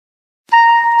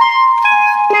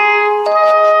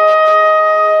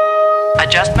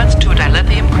Adjustments to a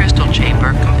dilithium crystal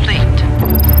chamber complete.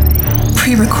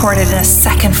 Pre-recorded in a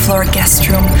second-floor guest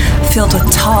room filled with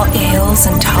tall ales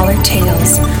and taller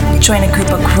tales, join a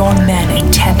group of grown men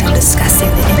intent on discussing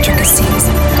the intricacies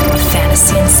of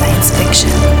fantasy and science fiction.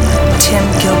 Tim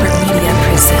Gilbert Media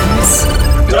presents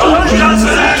Dungeons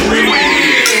and Dragons!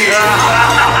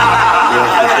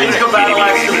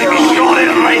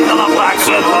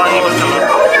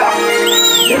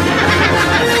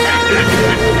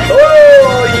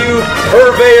 Hello, you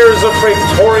purveyors of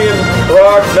Praetorian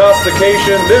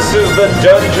prognostication. This is the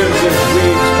Dungeons and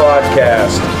Dragons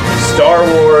podcast. Star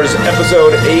Wars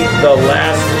Episode 8, The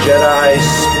Last Jedi,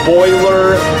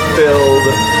 spoiler-filled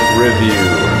review.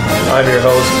 I'm your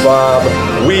host, Bob.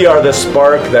 We are the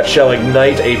spark that shall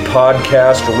ignite a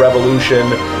podcast revolution.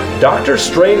 Dr.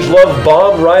 Strangelove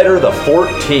Bomb Rider the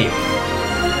 14th.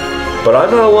 But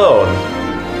I'm not alone.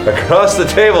 Across the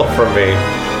table from me,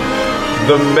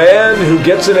 the man who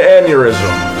gets an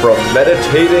aneurysm from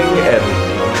meditating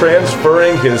and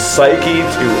transferring his psyche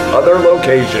to other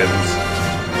locations,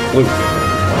 Luke.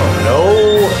 Oh, no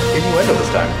innuendo this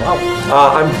time. Wow.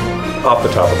 I'm off the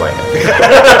top of my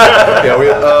head. Yeah,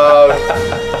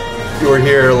 you were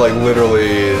here like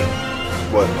literally,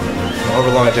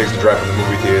 however long it takes to drive from the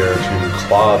movie theater to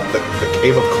Clob, the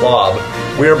Cave of Clob.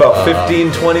 We're about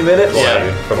 15, 20 minutes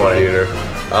from the theater.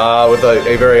 With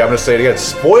a very, I'm going to say it again,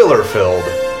 spoiler-filled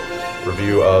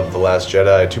review of The Last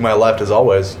Jedi. To my left, as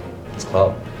always, it's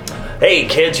Clob. Hey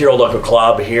kids, your old Uncle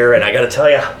Clob here, and I gotta tell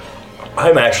you,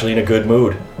 I'm actually in a good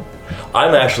mood.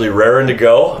 I'm actually raring to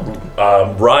go.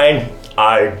 Ryan,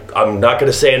 I'm not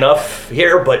gonna say enough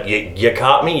here, but you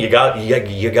caught me. You got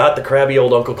the crabby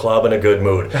old Uncle Clob in a good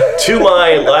mood. To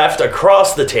my left,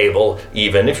 across the table,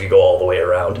 even if you go all the way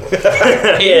around,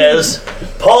 is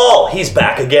Paul. He's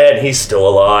back again. He's still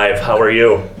alive. How are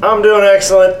you? I'm doing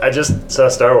excellent. I just saw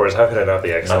Star Wars. How could I not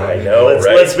be excellent? I know,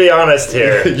 Let's be honest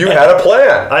here. You had a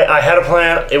plan. I had a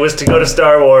plan. It was to go to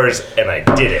Star Wars, and I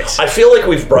did it. I feel like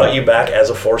we've brought you back as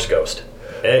a Force ghost.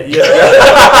 Yeah.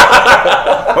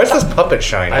 Why is this puppet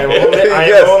shiny? I'm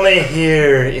only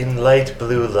here in light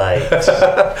blue light.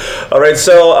 All right,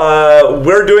 so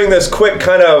we're doing this quick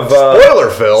kind of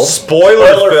Spoiler-filled.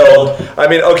 Spoiler-filled. I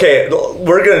mean, okay,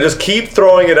 we're going to just keep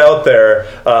throwing it out there.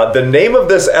 The name of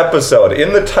this episode,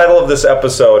 in the title of this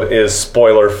episode, is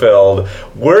Spoiler-filled.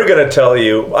 We're going to tell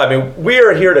you, I mean, we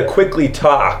are here to quickly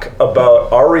talk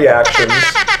about our reactions.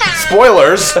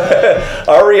 Spoilers.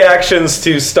 Our reactions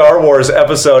to Star Wars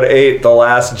Episode 8, The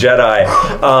Last Jedi.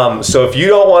 So if you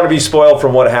don't want to be spoiled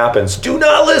from what happens, do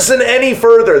not listen any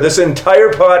further. This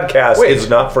entire podcast is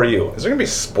not for you. Is there going to be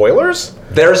spoilers?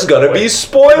 There's going to be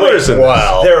spoilers in this.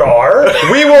 Wow. There are?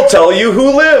 We will tell you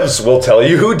who lives. We'll tell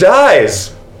you who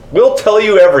dies. We'll tell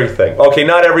you everything. Okay,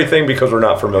 not everything because we're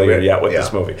not familiar yet with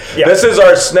this movie. Yeah. This is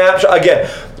our snapshot. Again,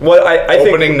 what I think...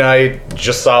 Opening night,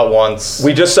 just saw it once.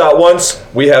 We just saw it once.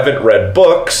 We haven't read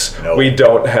books. Nope. We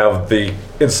don't have the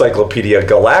Encyclopedia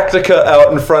Galactica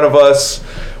out in front of us.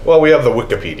 Well, we have the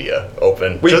Wikipedia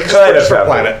open. We just kind of for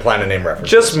have planet name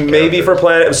references. Just maybe for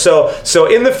planet. So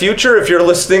in the future, if you're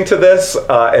listening to this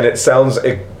and it sounds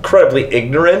incredibly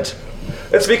ignorant,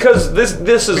 it's because this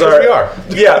is because our. we are.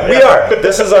 Yeah, we are.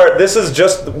 This is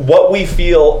just what we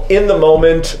feel in the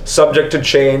moment, subject to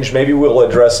change. Maybe we'll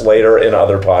address later in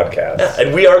other podcasts. Yeah,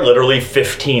 and we are literally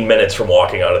 15 minutes from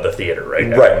walking out of the theater right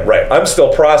now. Right. I'm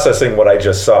still processing what I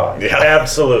just saw. Yeah.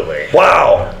 Absolutely.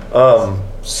 Wow.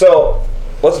 So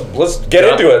let's get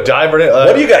into it. Dive right in.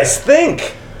 What do you guys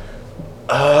think?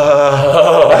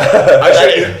 Actually,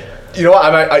 you know what?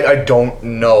 I don't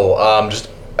know. Just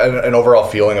an overall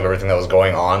feeling of everything that was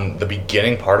going on. The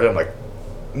beginning part of it, I'm like,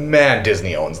 man,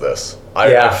 Disney owns this.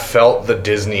 I felt the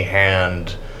Disney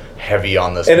hand heavy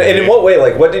on this. And movie. in what way?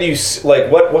 Like, what did you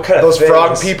like? What kind of those things?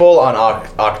 frog people on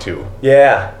Octu?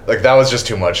 Yeah. Like that was just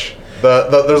too much.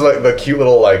 There's like the cute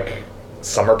little like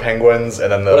summer penguins,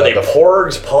 and then What are they,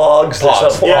 porgs, pogs?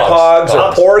 Pogs. Yeah. Pogs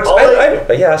or porgs?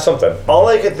 All Something. All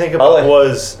I could think about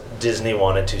was Disney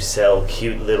wanted to sell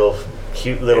cute little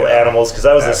animals, because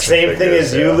that was the Action same thing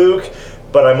figures, as you, Luke.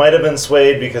 But I might have been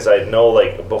swayed because I know,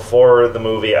 like, before the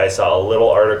movie, I saw a little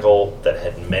article that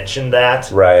had mentioned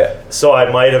that. Right. So I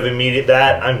might have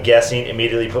I'm guessing,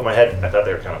 immediately put my head, I thought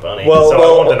they were kind of funny. Well, I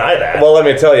won't deny that. Well, let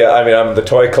me tell you, I mean, I'm the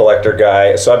toy collector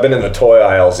guy, so I've been in the toy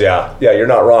aisles. Yeah, you're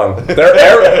not wrong. They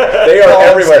are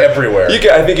everywhere.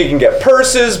 I think you can get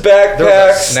purses, backpacks,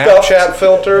 There's a Snapchat stuff.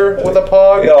 filter with a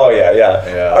pog. Oh,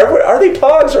 yeah. Are they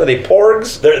pogs or are they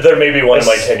porgs? There may be one in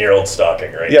my 10-year-old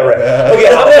stocking right Yeah, right. Okay,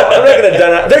 I'm not going to deny.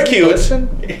 They're cute. Listen.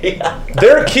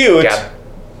 They're cute. Yeah.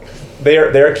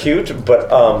 They're cute,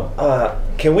 but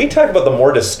can we talk about the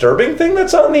more disturbing thing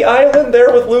that's on the island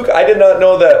there with Luke? I did not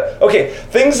know that. Okay,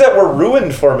 things that were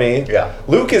ruined for me. Yeah.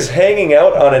 Luke is hanging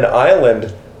out on an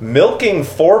island milking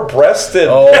four-breasted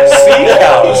sea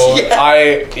cows.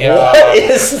 What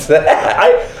is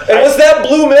that? And was that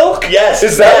blue milk? Yes.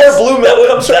 Is that where blue milk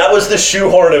comes from? That was the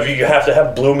shoehorn of you have to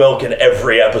have blue milk in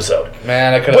every episode.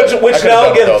 Man, I could. Which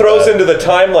now again throws into the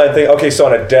timeline thing. Okay, so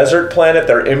on a desert planet,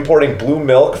 they're importing blue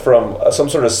milk from some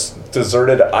sort of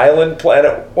deserted island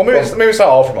planet. Well, maybe it's not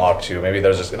all from Octu. Maybe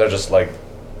they're just like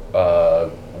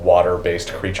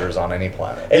water-based creatures on any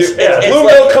planet. Blue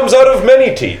milk comes out of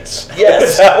many teats. Yes.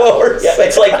 Is that what we're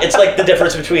saying? It's like the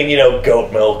difference between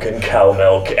goat milk and cow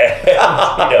milk. And,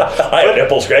 I have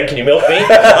nipples, Greg. Can you milk me? Could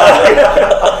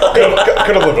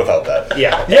have lived without that.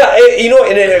 Yeah. Yeah,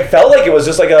 and it felt like it was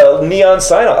just like a neon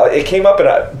sign. It came up,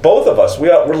 and both of us, we're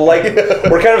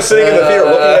kind of sitting in the theater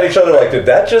looking at each other like, did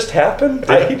that just happen?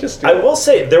 Did he just do I will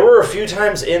say, there were a few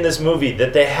times in this movie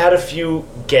that they had a few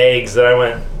gags that I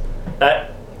went... that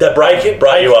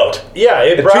brought you out. Yeah,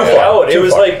 it brought me out. It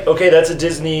was far. like, okay, that's a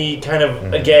Disney kind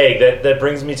of a gag that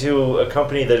brings me to a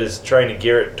company that is trying to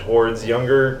gear it towards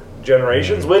younger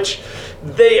generations, which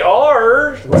they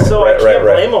are, so I can't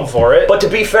blame them for it. But to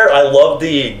be fair, I love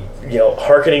the,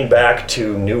 hearkening back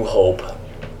to New Hope,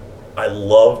 I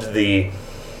loved the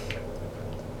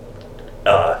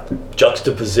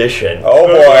juxtaposition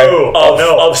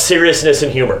of seriousness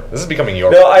and humor. This is becoming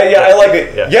your No, I like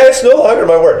it. Yeah, it's no longer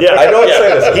my word. Yeah, I know it's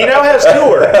saying this. He now has 2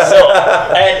 words. So,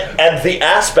 and the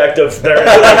aspect of There it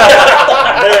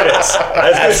is. I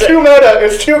was gonna say,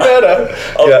 It's too meta.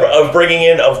 of bringing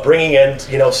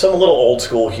in some little old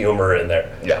school humor in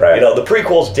there. Yeah. Right. The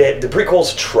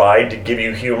prequels tried to give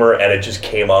you humor, and it just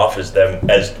came off as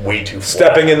way too flat.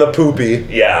 Stepping in the poopy.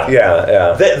 Yeah.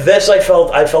 This I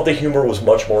felt the humor was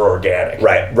much more organic.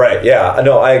 Right, yeah.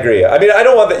 No, I agree. I mean, I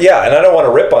don't want that. Yeah, and I don't want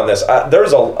to rip on this.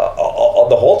 There's the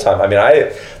whole time. I mean,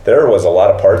 there was a lot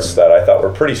of parts that I thought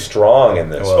were pretty strong in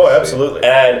this. oh, absolutely.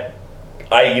 And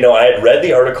I had read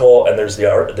the article, and there's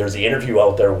the interview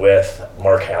out there with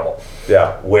Mark Hamill.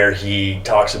 Yeah. Where he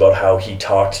talks about how he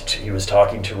was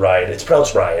talking to Ryan. It's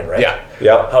pronounced Ryan, right?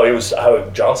 Yeah. How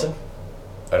Johnson?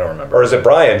 I don't remember. Or is it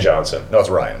Brian Johnson? No, it's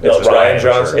Ryan. No, it's Ryan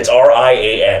Johnson. It's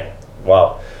Rian.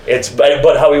 Wow.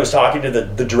 But how he was talking to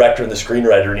the director and the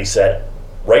screenwriter, and he said,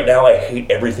 right now I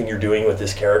hate everything you're doing with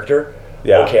this character.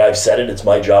 Yeah. Okay, I've said it. It's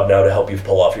my job now to help you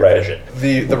pull off your vision.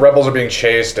 The rebels are being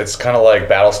chased. It's kind of like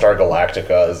Battlestar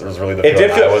Galactica. Was really the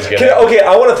feeling I was getting.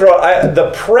 I want to throw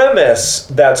the premise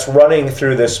that's running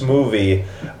through this movie.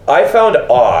 I found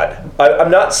odd. I'm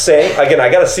not saying again.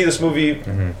 I got to see this movie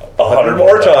 100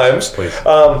 more times. Please.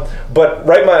 But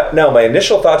my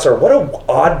initial thoughts are what an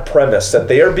odd premise that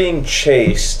they are being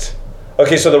chased.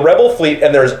 Okay, so the Rebel fleet,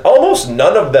 and there's almost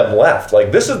none of them left.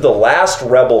 Like, this is the last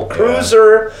Rebel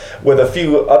cruiser with a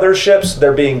few other ships.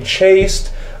 They're being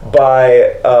chased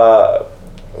by the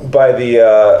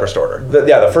First Order.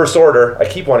 The First Order. I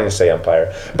keep wanting to say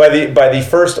Empire. By the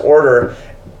First Order,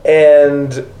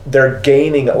 and they're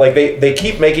gaining. Like, they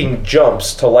keep making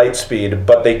jumps to light speed,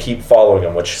 but they keep following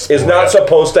them, which is not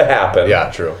supposed to happen. Yeah,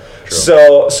 true.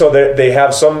 So they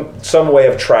have some way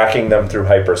of tracking them through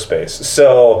hyperspace.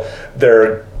 So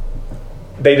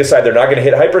they decide they're not going to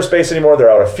hit hyperspace anymore.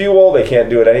 They're out of fuel. They can't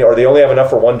do it or they only have enough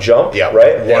for one jump. Yeah,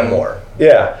 right. One more.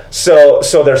 Yeah. So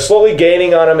they're slowly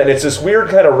gaining on them, and it's this weird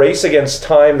kind of race against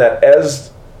time that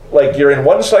you're in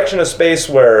one section of space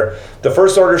where the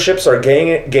First Order ships are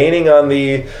gaining on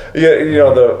the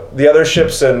other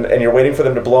ships, and you're waiting for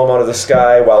them to blow them out of the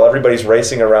sky while everybody's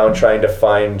racing around trying to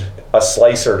find a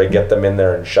slicer to get them in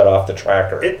there and shut off the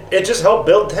tracker. It just helped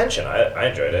build tension. I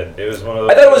enjoyed it. It was one of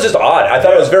those. I thought it was just odd. I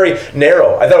thought it was very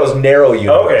narrow. I thought it was narrow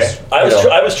universe. Okay.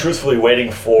 I was truthfully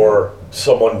waiting for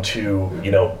someone to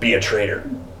be a traitor.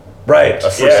 Right.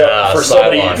 For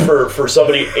somebody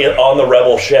on the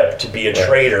Rebel ship to be a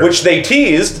traitor, which they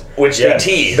teased. You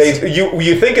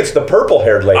think it's the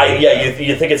purple-haired lady?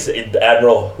 You think it's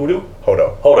Admiral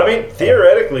Hodo. I mean,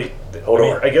 theoretically,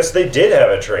 I guess they did have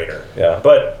a traitor. Yeah.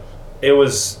 But it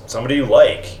was somebody you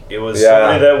like. It was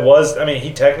somebody that was. I mean,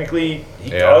 he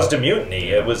caused a mutiny.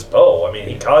 It was Poe. I mean,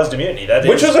 he caused a mutiny.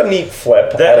 Which was a neat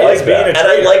flip. That is being a traitor.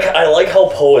 And I like how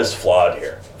Poe is flawed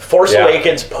here. Force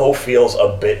Awakens, Poe feels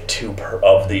a bit too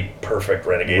of the perfect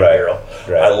renegade hero.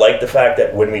 Right. I like the fact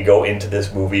that when we go into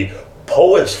this movie,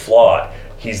 Poe is flawed.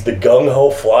 He's the gung-ho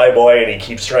flyboy, and he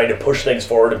keeps trying to push things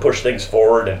forward, and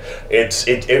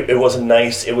it was a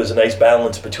nice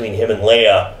balance between him and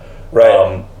Leia.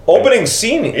 Right. Opening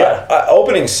scene, he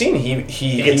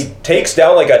takes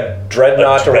down like a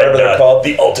dreadnought or whatever they're called,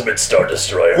 the ultimate Star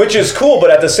Destroyer, which is cool. But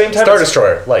at the same time, Star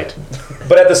Destroyer, light.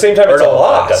 But at the same time, it's a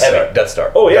loss. Death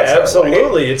Star. Oh yeah, Death Star,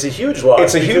 absolutely. It's a huge loss.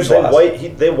 It's a huge they loss.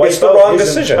 They wipe It's the out wrong his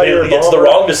decision. entire It's the bomber.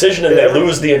 wrong decision, and they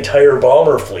lose the entire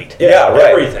bomber fleet. Yeah,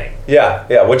 right. Everything.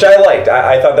 Yeah, which I liked.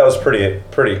 I thought that was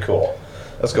pretty cool.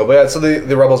 Let's go. But yeah, so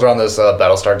the rebels are on this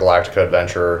Battlestar Galactica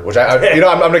adventure, which I'm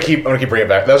gonna keep bringing it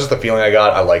back. That was just the feeling I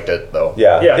got. I liked it though.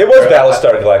 Yeah. It was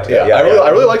Battlestar Galactica. I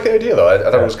really like the idea though. I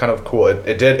thought it was kind of cool.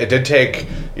 It did take,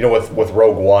 with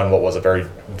Rogue One, what was a very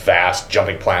vast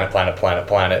jumping planet.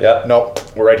 Yeah. Nope,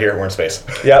 we're right here. We're in space.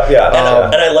 Yeah.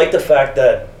 And I like the fact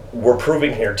that we're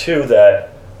proving here too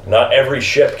that not every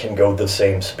ship can go the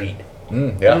same speed. Yeah.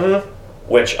 Mm-hmm.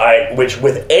 Which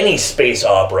with any space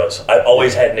operas I've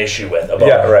always had an issue with.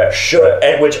 About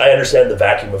and which I understand the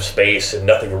vacuum of space and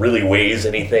nothing really weighs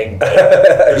anything. But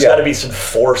there's got to be some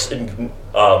force in,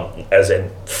 as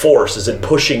in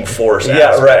pushing force.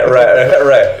 Yeah,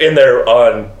 right. In there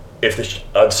on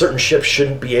certain ships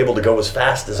shouldn't be able to go as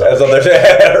fast as others.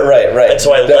 Right. And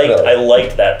so I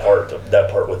liked that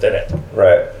part within it.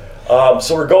 Right.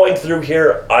 So we're going through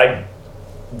here.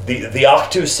 The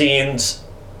Octu scenes.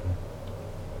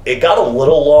 It got a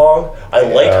little long. I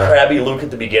liked Crabby Luke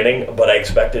at the beginning, but I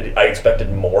expected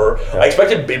more. Yeah. I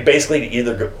expected basically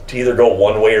to either go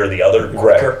one way or the other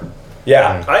quicker. Right.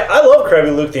 Yeah, I love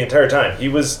Crabby Luke the entire time. He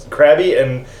was crabby,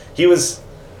 and he was.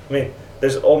 I mean,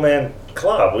 there's Old Man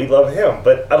Klob. We love him,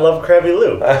 but I love Crabby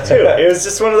Luke too. It was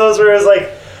just one of those where it was like.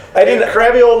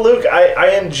 Crabby old Luke,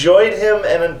 I enjoyed him,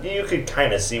 and you could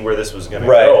kind of see where this was going to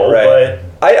go. Right.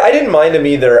 But I didn't mind him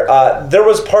either. There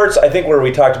was parts, I think, where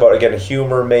we talked about, again,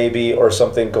 humor maybe, or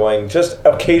something going just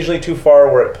occasionally too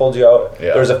far where it pulled you out.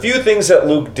 Yeah. There's a few things that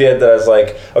Luke did that I was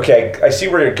like, okay, I see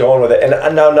where you're going with it,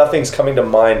 and now nothing's coming to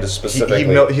mind specifically.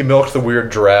 He milked the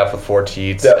weird giraffe with 4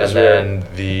 teats, it was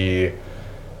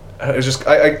just...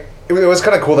 It was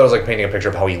kind of cool that I was like painting a picture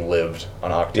of how he lived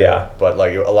on Octu. Yeah. But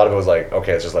like a lot of it was like,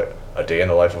 okay, it's just like a day in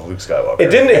the life of Luke Skywalker.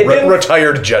 It didn't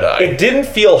retired Jedi. It didn't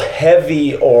feel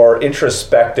heavy or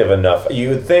introspective enough.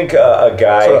 You would think a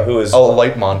guy who is a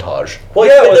light montage.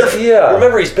 Well,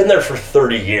 remember, he's been there for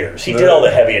 30 years. He did all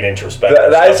the heavy and introspective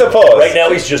stuff. I suppose. Right now,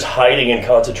 he's just hiding and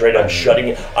concentrating on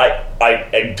shutting.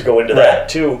 And to go into that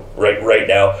too. Right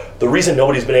now, the reason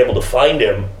nobody's been able to find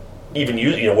him. Even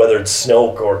whether it's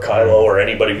Snoke or Kylo or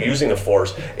anybody using the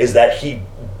Force, is that he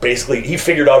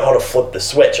figured out how to flip the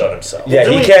switch on himself. Yeah,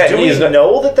 do we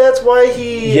know that that's why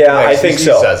he? Yeah, I think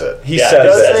so. He says it. He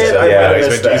says it.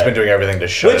 Yeah, he's been doing everything to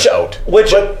shut it out.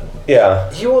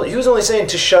 He was only saying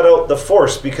to shut out the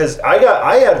Force because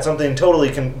I had something totally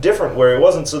different where it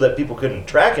wasn't so that people couldn't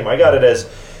track him. I got it as.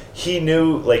 He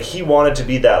knew, like, he wanted to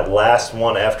be that last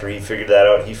one after he figured that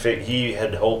out. He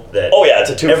had hoped that it's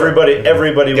a twofer.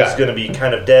 Everybody was going to be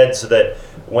kind of dead so that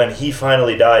when he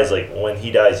finally dies, like, when he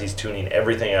dies, he's tuning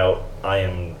everything out. I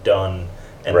am done,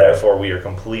 and therefore we are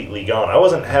completely gone. I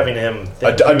wasn't having him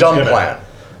think a dumb plan.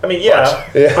 I mean,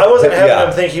 I wasn't having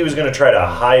him think he was going to try to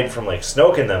hide from, like,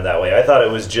 Snoke and them that way. I thought it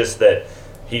was just that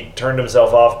he turned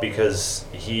himself off because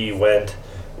he went...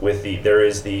 with there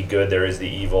is the good, there is the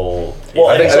evil. Well,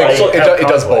 I think it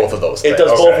does both of those things. It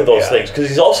does both of those things, because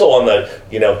he's also on the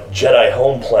Jedi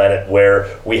home planet where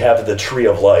we have the Tree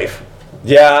of Life.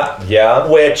 Yeah.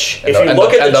 Which, if you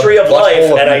look at the Tree of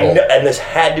Life, and this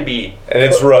had to be... And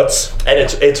it's roots. And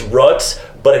it's roots,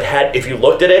 but it had, if you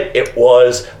looked at it, it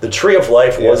was, the Tree of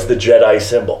Life was the Jedi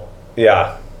symbol.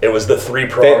 Yeah. It was the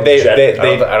 3-pronged Jedi.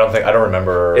 I don't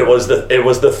remember. It was the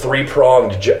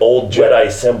 3-pronged old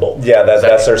Jedi symbol. Yeah,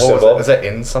 that's their symbol. Is that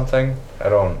in something? I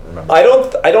don't remember.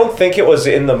 I don't think it was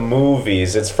in the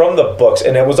movies. It's from the books,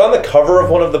 and it was on the cover of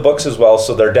one of the books as well.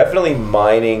 So they're definitely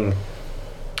mining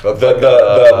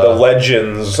the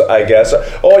legends, I guess.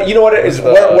 Oh, you know what it is?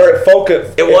 Where it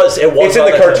focused. It's in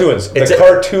the cartoons. The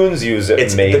cartoons use it.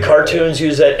 The cartoons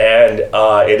use it, and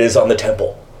it is on the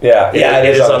temple. Yeah, it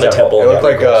is on the temple. It looked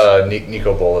like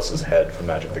Nico Bolas's head from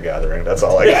Magic the Gathering. That's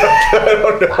all I got. I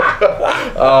don't know.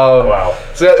 Wow.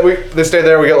 So they stay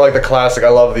there. We get like the classic. I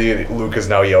love the Luke is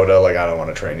now Yoda. Like, I don't want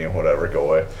to train you. Whatever, go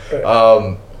away.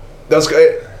 That's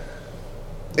good.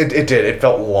 It did. It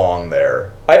felt long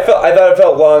there. I thought it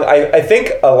felt long. I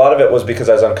think a lot of it was because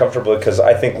I was uncomfortable because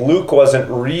I think Luke wasn't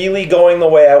really going the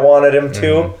way I wanted him to.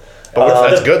 Mm-hmm. But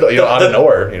that's good though, out of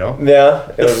nowhere,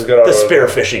 Yeah, it was good. The spear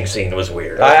fishing scene was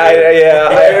weird.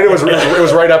 It was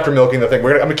right after milking the thing.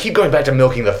 I'm gonna keep going back to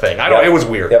milking the thing. It was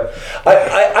weird. Yep.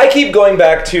 I keep going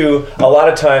back to a lot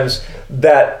of times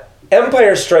that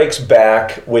Empire Strikes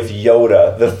Back with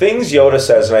Yoda. The things Yoda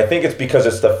says, and I think it's because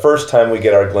it's the first time we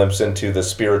get our glimpse into the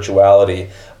spirituality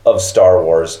of Star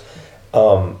Wars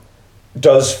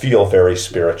does feel very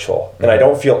spiritual. And I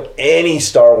don't feel any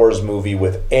Star Wars movie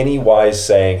with any wise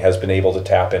saying has been able to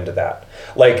tap into that.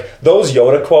 Like, those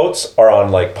Yoda quotes are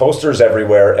on, like, posters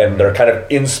everywhere, and they're kind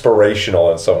of inspirational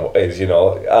in some ways, you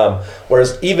know.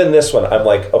 Whereas even this one, I'm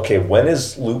like, okay, when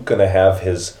is Luke going to have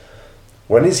his...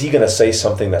 When is he going to say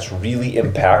something that's really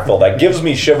impactful, that gives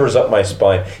me shivers up my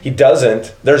spine? He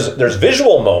doesn't. There's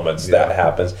visual moments that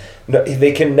happens. No,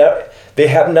 they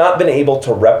have not been able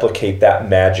to replicate that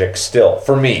magic still,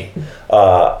 for me.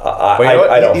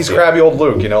 I don't. He's crabby old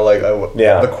Luke, you know, like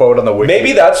the quote on the wiki.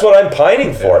 Maybe that's what I'm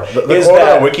pining for. The quote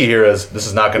on the wiki here is, "This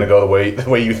is not going to go the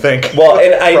way you think." Well,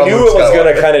 and I knew it was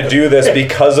going to kind of do this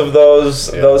because of those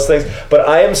things, but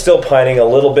I am still pining a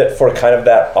little bit for kind of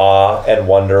that awe and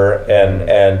wonder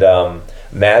and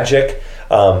magic.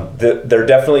 They're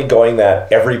definitely going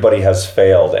that everybody has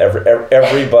failed.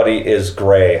 Everybody is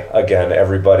gray again.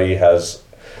 Everybody has,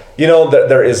 you know,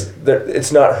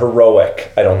 it's not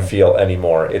heroic. I don't feel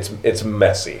anymore. It's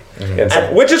messy,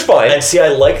 which is fine. And see, I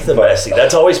like the messy.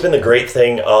 That's always been the great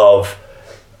thing of,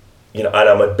 you know, and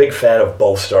I'm a big fan of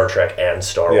both Star Trek and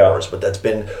Star Wars. But that's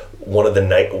been one of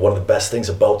the best things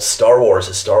about Star Wars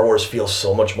is Star Wars feels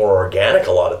so much more organic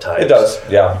a lot of times. It does,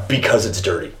 yeah, because it's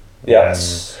dirty.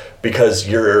 Yes. Because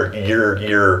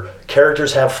your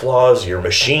characters have flaws, your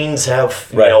machines have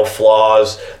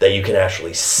flaws that you can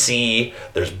actually see.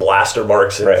 There's blaster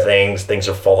marks and things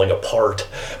are falling apart.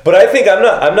 But I think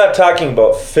I'm not talking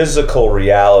about physical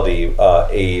reality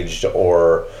aged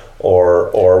or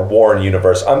worn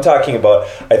universe. I'm talking about,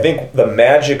 I think, the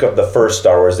magic of the first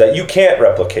Star Wars that you can't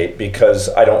replicate because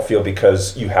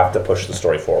you have to push the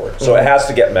story forward. So it has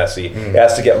to get messy. It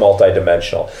has to get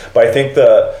multidimensional. But I think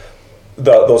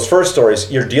those first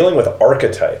stories, you're dealing with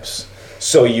archetypes.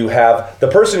 So you have the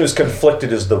person who's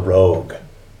conflicted is the rogue,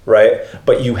 right?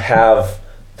 But you have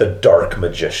the dark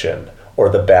magician or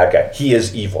the bad guy. He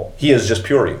is evil. He is just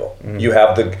pure evil. You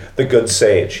have the good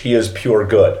sage. He is pure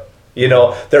good. You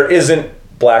know, there isn't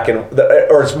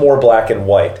it's more black and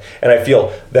white. And I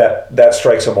feel that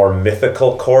strikes a more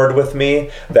mythical chord with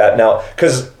me. That now,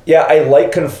 because I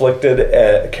like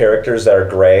conflicted characters that are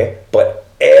gray, but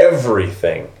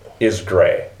everything is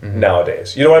gray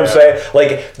nowadays. You know what I'm saying?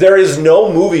 Like, there is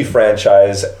no movie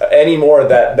franchise anymore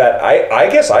that I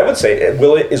guess I would say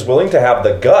is willing to have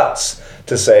the guts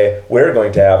to say, we're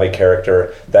going to have a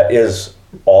character that is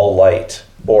all light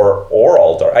or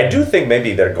all dark. I do think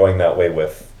maybe they're going that way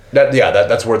with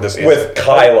that's where this is. With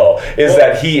Kylo,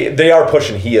 they are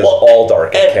pushing he is all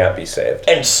dark and can't be saved.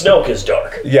 And Snoke is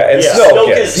dark. Yeah, and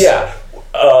Snoke is. Yeah.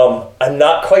 I'm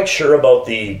not quite sure about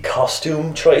the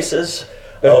costume choices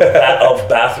of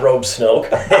Bathrobe Snoke,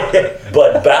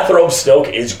 but Bathrobe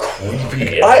Snoke is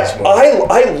creepy in this movie.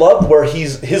 I love where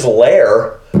his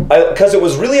lair, because it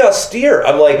was really austere.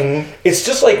 I'm like, it's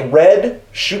just like red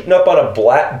shooting up on a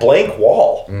blank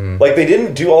wall. Like, they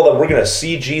didn't do all we're going to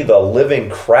CG the living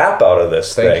crap out of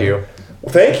this thing.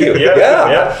 Thank you.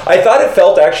 Yeah. I thought it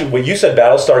felt, actually, when you said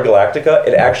Battlestar Galactica,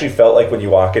 it actually felt like when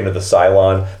you walk into the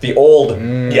Cylon, the old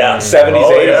 70s,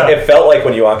 80s, it felt like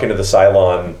when you walk into the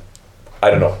Cylon, I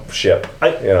don't know, ship.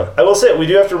 I will say, we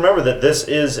do have to remember that this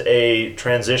is a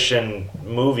transition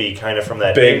movie, kind of from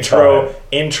that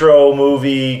intro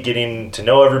movie, getting to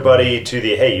know everybody, to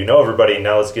the, hey, you know everybody,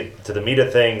 now let's get to the meat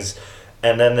of things.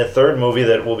 And then the third movie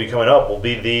that will be coming up will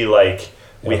be the, like,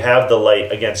 we have the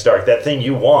light against dark. That thing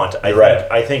you want,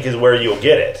 I think is where you'll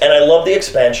get it. And I love the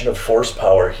expansion of force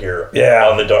power here.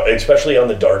 On the dark, especially on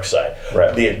the dark side.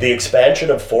 Right. The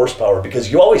expansion of force power,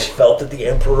 because you always felt that the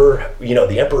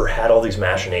Emperor had all these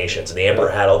machinations, and the Emperor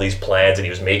had all these plans, and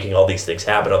he was making all these things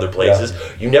happen other places.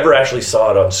 You never actually saw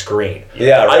it on screen.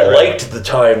 I liked the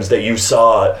times that you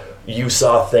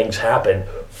saw things happen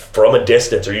from a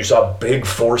distance, or you saw big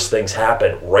force things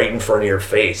happen right in front of your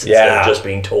face instead of just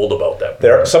being told about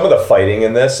them. Some of the fighting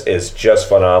in this is just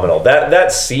phenomenal.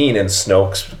 That scene in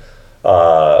Snoke's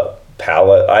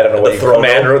palette, I don't know what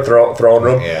throne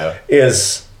room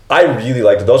is. I really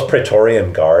liked it. Those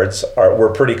Praetorian guards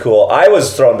were pretty cool. I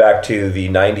was thrown back to the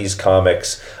 90s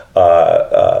comics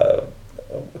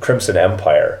Crimson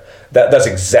Empire. That's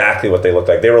exactly what they looked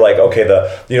like. They were like, okay,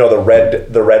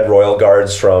 the red royal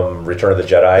guards from Return of the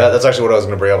Jedi. That's actually what I was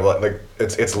going to bring up. Like,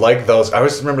 it's like those. I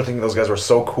always remember thinking those guys were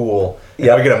so cool.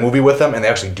 Yeah, we get a movie with them, and they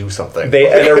actually do something. And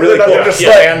they're really cool. They're just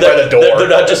stand by the door. They're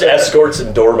not just escorts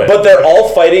and doormen. But they're all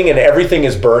fighting, and everything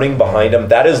is burning behind them.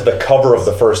 That is the cover of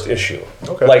the first issue.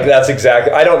 Okay, like that's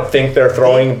exactly. I don't think they're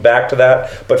throwing back to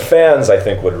that, but fans, I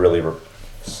think, would really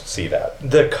see that.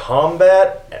 The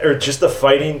combat, or just the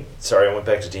fighting. Sorry, I went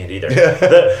back to D&D there.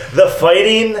 The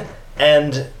fighting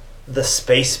and the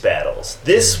space battles.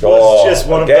 This was just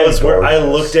one of those where I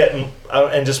looked at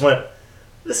and just went,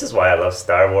 this is why I love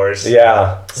Star Wars.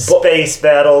 Yeah. Space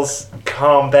battles,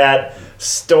 combat,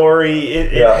 story.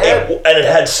 It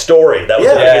had story. That was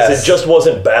the thing. It just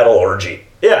wasn't battle orgy.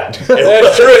 Yeah.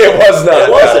 That's true. It was not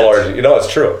battle orgy. You know,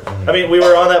 it's true. I mean, we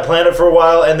were on that planet for a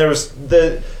while, and there was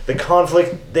the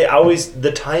conflict.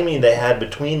 The timing they had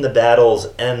between the battles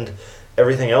and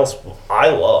everything else, I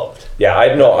loved. Yeah,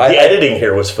 I know. The editing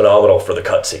here was phenomenal for the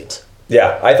cutscenes.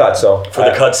 Yeah, I thought so. For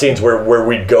the cutscenes where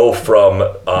we'd go from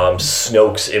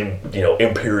Snoke's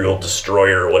Imperial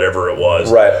Destroyer or whatever it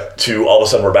was, right, to all of a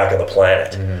sudden we're back on the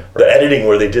planet. Mm-hmm. The editing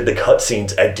where they did the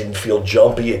cutscenes, it didn't feel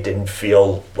jumpy. It didn't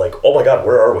feel like, oh my god,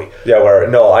 where are we? Yeah,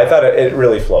 I thought it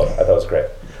really flowed. I thought it was great.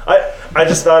 I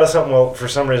just thought of something. Well, for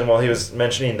some reason, while he was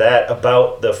mentioning that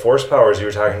about the Force powers you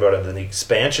were talking about, and the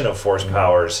expansion of Force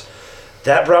powers.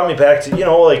 That brought me back to,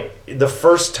 like the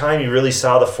first time you really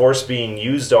saw the Force being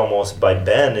used almost by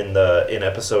Ben in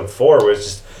episode 4, where it's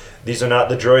just, these are not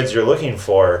the droids you're looking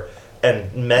for,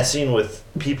 and messing with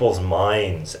people's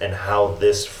minds and how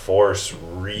this Force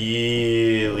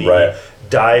really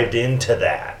dived into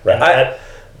that. Right.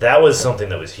 That was something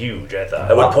that was huge, I thought.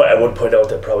 I would point out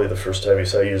that probably the first time you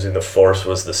saw using the Force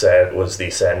was the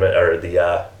Sandman, or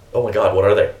the oh my god, what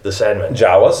are they? The Sandmen.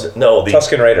 Jawas? No, the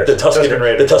Tusken Raiders. The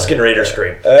Tusken Raider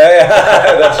scream.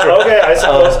 That's true. Okay,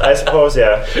 I suppose,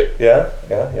 yeah. Yeah.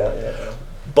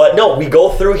 But no, we go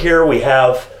through here,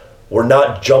 we're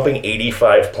not jumping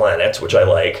 85 planets, which I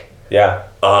like. Yeah.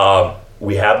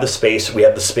 We have the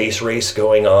space race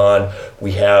going on.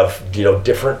 We have,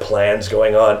 different plans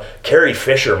going on. Carrie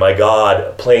Fisher, my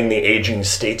God, playing the aging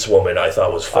stateswoman, I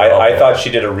thought was fun. I thought she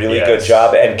did a really good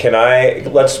job. And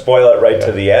let's spoil it right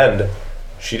to the end.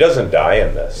 She doesn't die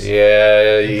in this.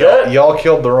 Yeah, y'all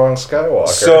killed the wrong Skywalker.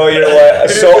 So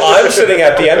I'm sitting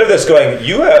at the end of this going,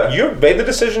 you made the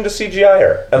decision to CGI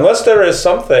her. Unless there is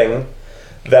something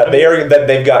that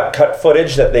they've got cut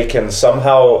footage that they can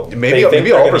somehow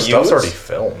maybe all her stuff's already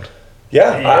filmed.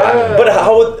 Yeah. But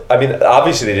how? I mean,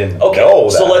 obviously they didn't know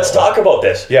that. So let's talk about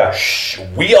this. Yeah.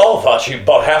 We all thought she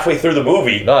about halfway through the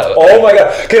movie. Oh my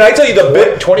god! Can I tell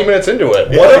you 20 minutes into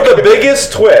it? One of the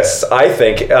biggest twists, I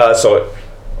think.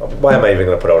 Why am I even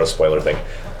going to put out a spoiler thing?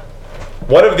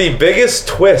 One of the biggest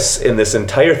twists in this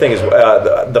entire thing is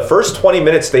the first 20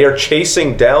 minutes they are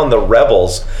chasing down the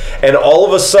rebels, and all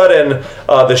of a sudden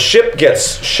the ship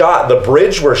gets shot. The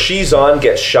bridge where she's on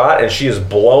gets shot, and she is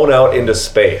blown out into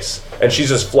space. And she's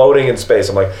just floating in space.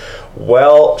 I'm like,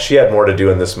 well, she had more to do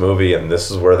in this movie, and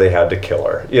this is where they had to kill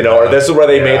her, or this is where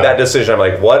they made that decision. I'm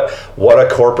like, what a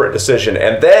corporate decision.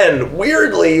 And then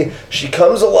weirdly, she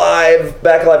comes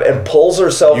back alive, and pulls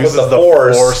herself with the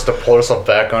Force to pull herself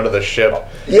back onto the ship.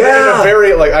 Yeah, in a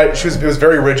very it was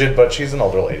very rigid, but she's an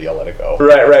older lady. I'll let it go.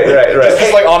 Right.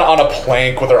 Just like on a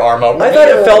plank with her arm out. I thought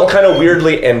it felt kind of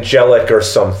weirdly angelic or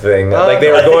something. Like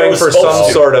they were going for some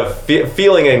sort of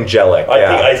feeling angelic.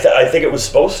 I think it was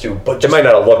supposed to, but it might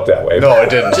not have looked that way. No, it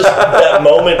didn't. Just that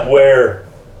moment where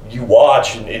you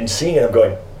watch and seeing it, I'm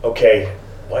going, okay,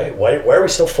 why are we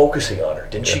still focusing on her?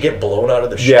 Didn't she get blown out of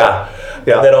the ship? Yeah.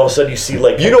 And then all of a sudden you see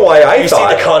why I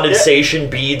thought see the condensation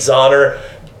beads on her,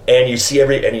 and you see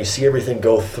everything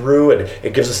go through, and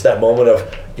it gives us that moment of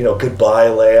goodbye,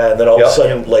 Leia, and then all of a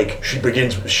sudden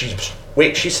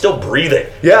she's still breathing.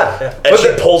 Yeah. And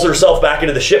she pulls herself back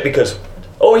into the ship because,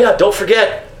 don't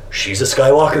forget, she's a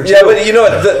Skywalker too. Yeah,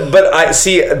 but I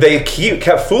see they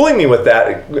kept fooling me with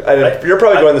that. You're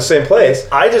probably going the same place.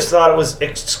 I just thought it was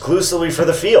exclusively for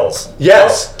the feels.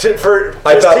 Yes.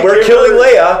 I thought we're killing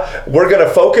Leia. We're going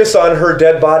to focus on her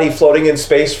dead body floating in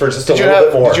space for just a little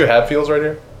bit more. Did you have feels right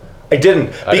here? I didn't,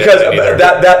 because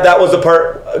that was the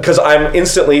part, because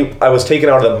I was taken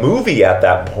out of the movie at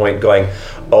that point going,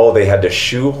 oh, they had to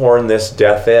shoehorn this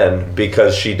death in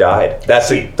because she died. That's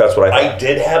what I thought. I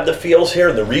did have the feels here,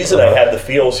 and the reason I had the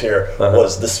feels here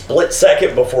was the split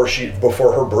second before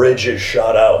her bridge is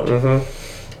shot out. Mm-hmm.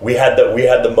 We had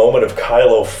the moment of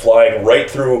Kylo flying right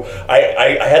through.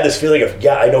 I had this feeling of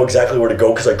I know exactly where to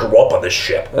go because I grew up on this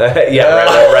ship. Right.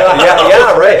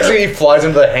 So he flies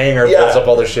into the hangar, blows up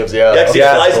all the ships. He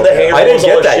flies in the hangar. I didn't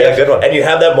get that. Yeah, good one. And you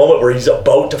have that moment where he's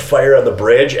about to fire on the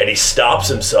bridge, and he stops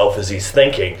himself as he's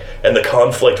thinking, and the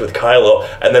conflict with Kylo,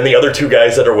 and then the other two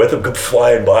guys that are with him come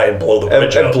flying by and blow the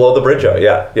bridge out. And blow the bridge out.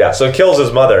 Yeah. So it kills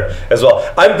his mother as well.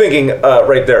 I'm thinking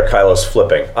right there, Kylo's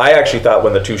flipping. I actually thought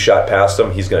when the two shot past him,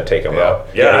 he's going to take him out.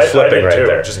 Yeah, he's flipping right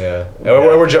there.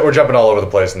 We're jumping all over the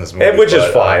place in this movie, which is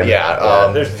fine.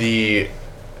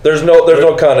 There's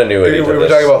no continuity. We to were this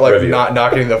talking about like review. not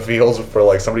getting the feels for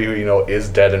like somebody who is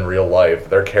dead in real life.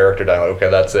 Their character dying. Like, okay,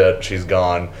 that's it. She's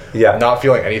gone. Yeah. Not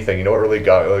feeling anything. You know what really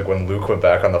got like when Luke went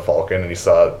back on the Falcon and he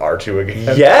saw R2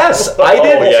 again. Yes, I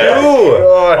did yeah. too.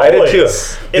 I did too.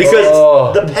 It's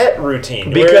Because the pet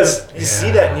routine. Because- where you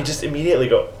see that and you just immediately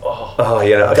go, oh. oh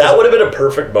yeah, That would have been a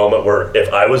perfect moment where,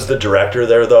 if I was the director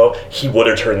there, though, he would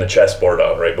have turned the chessboard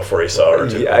on right before he saw her.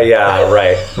 Yeah,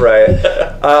 right.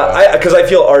 Because I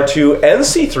feel R2 and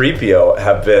C-3PO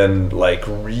have been like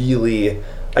really.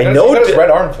 I know He got his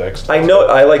red arm fixed. I know.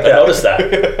 I like that. I noticed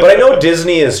that. But I know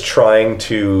Disney is trying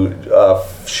to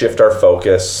shift our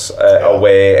focus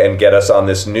away and get us on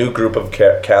this new group of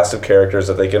cast of characters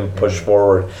that they can push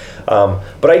forward.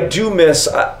 But I do miss.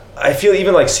 I feel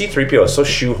even like C-3PO is so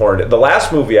shoehorned. The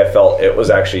last movie, I felt it was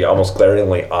actually almost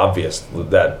glaringly obvious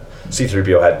that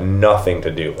C-3PO had nothing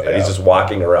to do. And he's just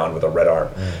walking around with a red arm.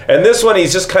 And this one,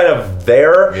 he's just kind of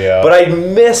there. Yeah. But I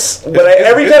miss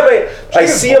every time I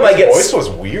see him, I get. His voice was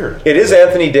weird. It is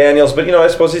Anthony Daniels, but I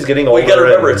suppose he's getting older. Well, you got to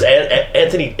remember, it's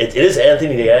Anthony. It is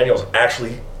Anthony Daniels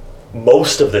actually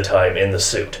most of the time in the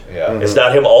suit. Yeah. It's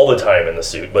not him all the time in the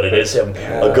suit, but it is him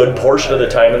a good portion of the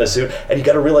time in the suit. And you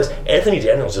got to realize, Anthony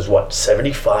Daniels is what,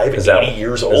 75, 80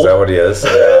 years old? Is that what he is?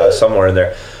 Somewhere in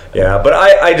there. Yeah, but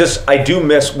I do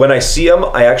miss when I see him.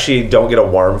 I actually don't get a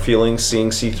warm feeling seeing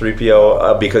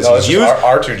C-3PO because he's used.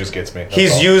 R2 just gets me.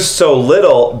 He's used so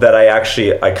little that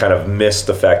I kind of miss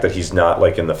the fact that he's not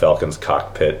like in the Falcon's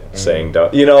cockpit saying,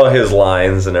 "Don't," his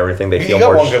lines and everything. They He feel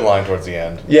got more. one good line towards the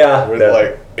end. Yeah, where that-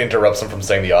 like interrupts him from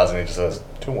saying the odds, and he just says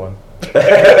 2-1.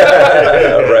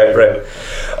 right.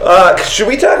 Should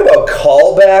we talk about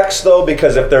callbacks though?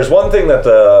 Because if there's one thing that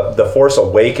the Force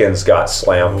Awakens got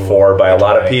slammed for by a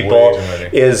lot of people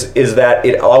is that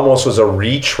it almost was a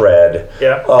retread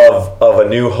of A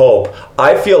New Hope.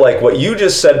 I feel like what you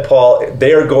just said, Paul,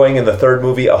 they are going in the third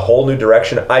movie a whole new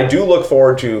direction. I do look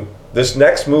forward to this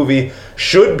next movie.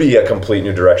 Should be a complete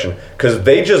new direction because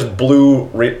they just blew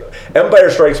Empire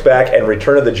Strikes Back and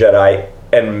Return of the Jedi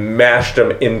and mashed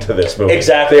them into this movie.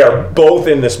 Exactly. They are both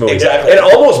in this movie. Exactly. And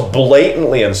almost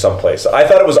blatantly in some places. I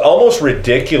thought it was almost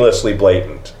ridiculously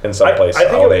blatant in some places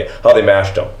how they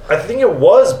mashed them. I think it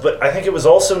was, but I think it was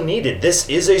also needed. This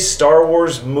is a Star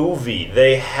Wars movie.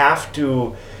 They have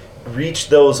to reach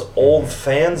those old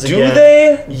fans again. Do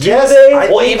they? Yes.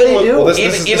 Well, even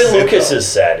this Lucas has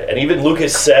said, and even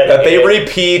Lucas said That they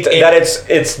repeat that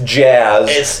it's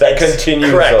jazz that continues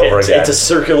correct. over again. It's a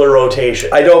circular rotation.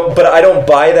 I don't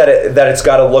buy that it's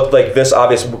got to look like this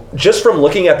obvious. Just from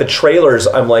looking at the trailers,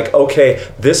 I'm like, okay,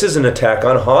 this is an Attack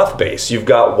on Hoth base. You've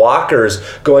got walkers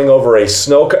going over a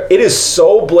snow. It is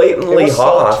so blatantly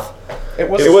Hoth. It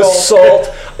was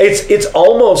salt. It's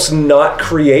almost not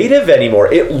creative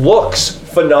anymore. It looks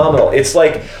phenomenal. It's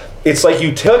like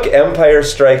you took Empire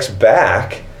Strikes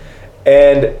Back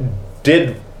and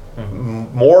did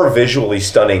more visually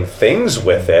stunning things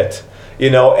with it.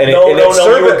 And no,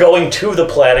 you were going to the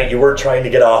planet. You weren't trying to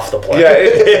get off the planet.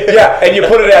 And you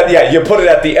put it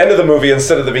at the end of the movie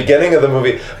instead of the beginning of the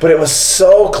movie. But it was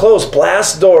so close,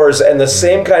 blast doors and the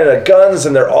same kind of guns,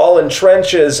 and they're all in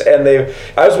trenches. And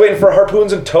I was waiting for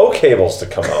harpoons and tow cables to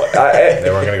come out.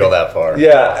 They weren't going to go that far.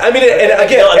 Yeah, I mean, and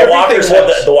again, the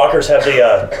walkers have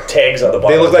the tags on the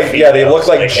bottom. They look like they look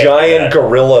like giant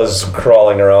gorillas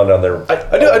crawling around on their.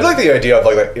 I do like the idea of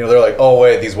like they're like, oh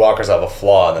wait, these walkers have a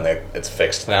flaw, and then it's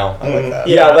fixed now. I like that.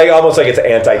 Yeah, like almost like it's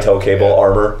anti-tow cable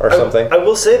armor or something. I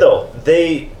will say though,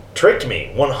 they tricked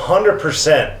me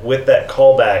 100% with that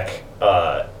callback.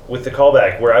 With the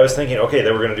callback, where I was thinking, okay,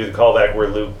 they were going to do the callback where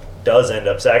Luke does end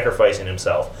up sacrificing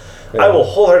himself. Yeah. I will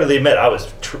wholeheartedly admit I was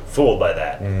fooled by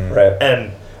that, Right.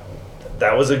 and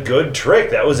that was a good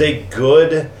trick. That was a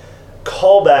good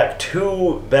callback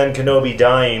to Ben Kenobi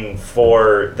dying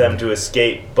for them to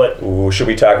escape. But Ooh, should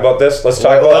we talk about this? Let's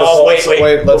talk about this.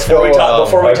 Wait. Before we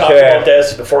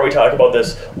talk about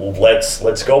this,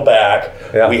 let's go back.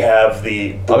 Yeah. We have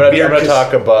the I'm gonna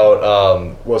talk about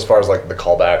well, as far as like the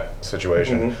callback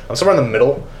situation. I'm somewhere in the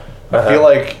middle. I feel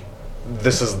like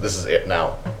this is it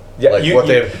now. Yeah, like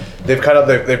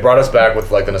they've brought us back with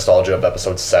like the nostalgia of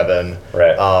episode 7.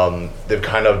 Right. They've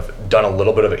kind of done a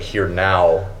little bit of it here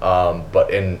now, but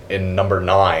in number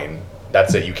 9,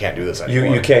 that's it. You can't do this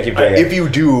anymore. You can't keep doing it. If you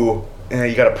do,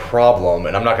 you got a problem,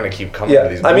 and I'm not going to keep coming to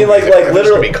these movies. I mean, like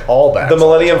literally, callbacks. The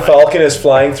Millennium Falcon is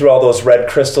flying through all those red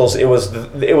crystals. It was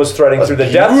threading through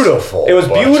the Death. Beautiful. It was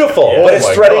beautiful, but it's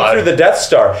threading through the Death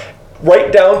Star.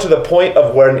 Right down to the point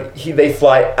of when they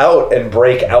fly out and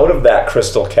break out of that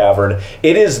crystal cavern.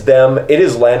 It is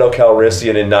Lando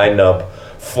Calrissian and Nine Nub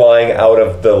flying out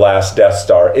of the last Death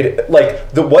Star.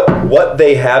 What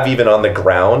they have even on the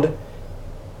ground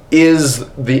is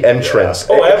the entrance.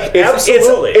 Yeah. Oh,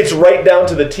 absolutely. It's right down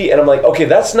to the T. And I'm like, okay,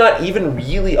 that's not even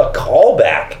really a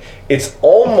callback. It's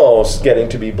almost getting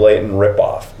to be blatant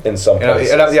ripoff in some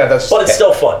places. But it's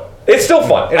still fun. It's still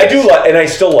fun. I do like, and I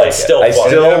still like it. Still I fun.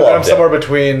 still I'm loved somewhere it.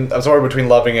 between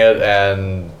loving it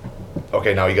and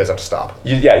okay, now you guys have to stop.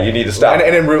 You need to stop.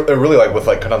 And really like with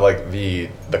like kind of like the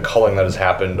culling that has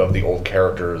happened of the old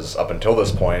characters up until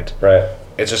this point. Right.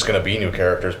 It's just going to be new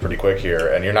characters pretty quick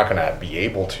here, and you're not going to be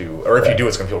able to, or if you do,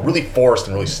 it's going to feel really forced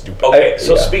and really stupid. Okay,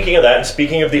 so speaking of that, and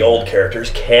speaking of the old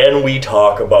characters, can we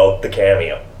talk about the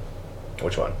cameo?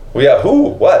 Which one? Well, yeah, who?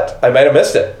 What? I might have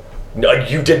missed it. No,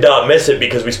 you did not miss it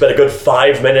because we spent a good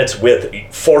 5 minutes with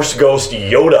Force Ghost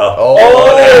Yoda. Oh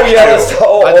yes.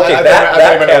 Oh, okay. I That thought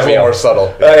it was a little cameo. more subtle.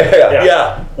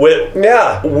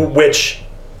 Which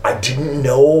I didn't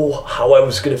know how I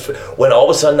was gonna. When all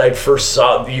of a sudden I first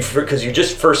saw because you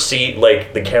just first see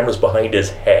like the camera's behind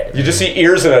his head. You just see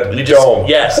ears in a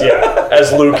dome.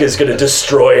 As Luke is gonna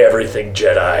destroy everything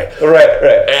Jedi. Right.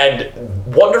 And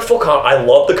wonderful. I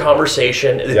love the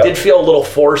conversation. It did feel a little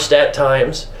forced at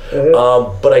times.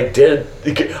 Mm-hmm. But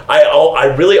I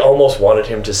really almost wanted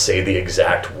him to say the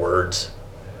exact words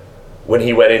when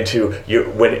he went into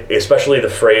especially the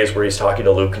phrase where he's talking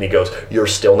to Luke and he goes, "You're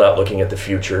still not looking at the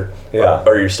future,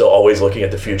 or you're still always looking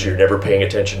at the future. You're never paying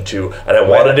attention to." And I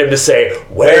wanted him to say,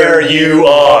 "Where you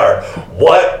are,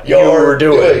 what you're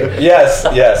doing." Yes.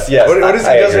 What is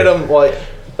he does hit him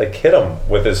like hit him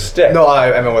with his stick? No,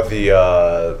 I meant with the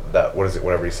that what is it?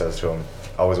 Whatever he says to him.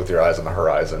 Always with your eyes on the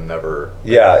horizon, never.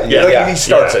 He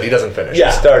starts it. He doesn't finish.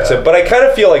 He starts it, but I kind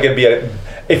of feel like it'd be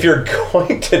if you're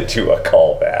going to do a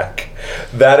callback,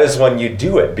 that is when you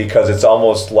do it because it's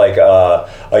almost like a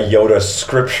Yoda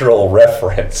scriptural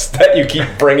reference that you keep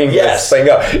bringing this thing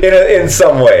up in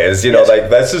some ways.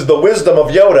 Like this is the wisdom of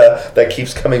Yoda that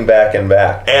keeps coming back and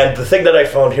back. And the thing that I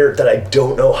found here that I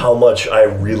don't know how much I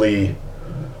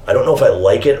don't know if I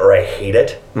like it or I hate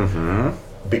it,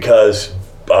 because.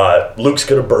 Luke's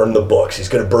gonna burn the books. He's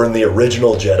gonna burn the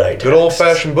original Jedi texts. Good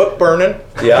old-fashioned book burning.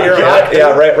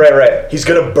 Right. He's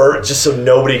gonna burn just so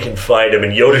nobody can find him.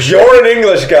 And Yoda. You're an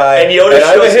English guy, and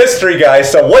I'm a history guy.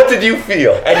 So what did you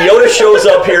feel? And Yoda shows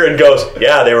up here and goes,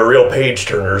 "Yeah, they were real page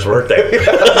turners, weren't they?"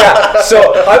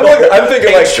 So I'm thinking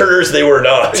page like turners, they were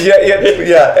not.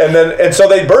 And so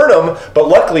they burn them, but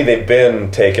luckily they've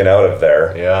been taken out of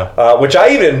there. Which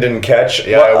I even didn't catch.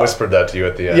 Yeah, I whispered that to you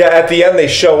at the end. Yeah, at the end they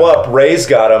show up. Rey's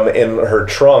got them in her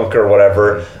trunk or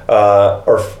whatever.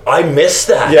 I missed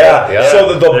that. So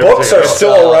the books are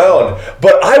still around.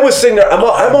 But I was sitting there.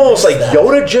 I'm almost like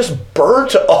Yoda just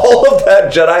burnt all of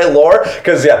that Jedi lore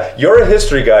because you're a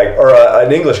history guy or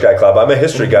an English guy, Club. I'm a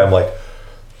history guy. I'm like.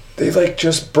 They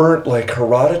just burnt like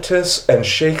Herodotus and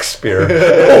Shakespeare.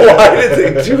 Why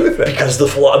did they do that? Because the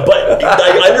flaw. But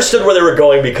I understood where they were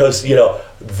going because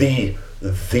the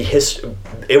history.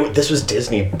 This was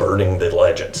Disney burning the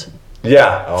legends.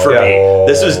 For me,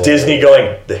 this was Disney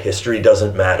going. The history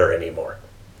doesn't matter anymore.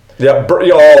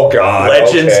 Oh God.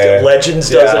 Legends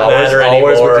doesn't matter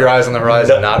anymore. Always with your eyes on the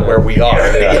horizon, not where we are.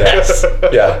 Yes. And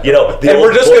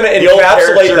we're just going to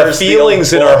encapsulate the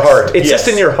feelings in our heart. It's just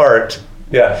in your heart.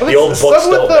 The old books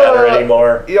don't matter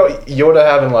anymore. Yoda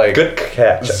having like good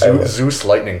catch. Zeus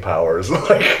lightning powers.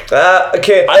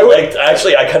 Okay.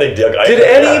 I kind of dug. Did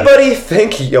anybody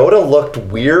think Yoda looked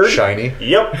weird? Shiny.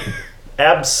 Yep.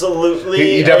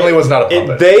 Absolutely. He definitely was not a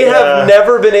puppet. They have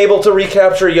never been able to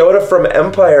recapture Yoda from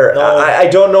Empire. No. I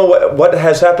don't know what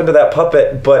has happened to that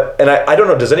puppet, and I don't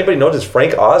know. Does anybody know? Is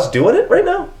Frank Oz doing it right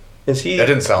now? Is he? That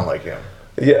didn't sound like him.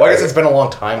 Yeah, well, I guess it's been a long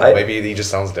time. Maybe he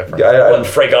just sounds different.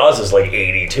 Frank Oz is like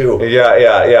 82.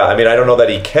 Yeah. I mean, I don't know that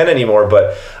he can anymore,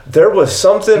 but there was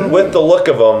something with the look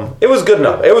of him. It was good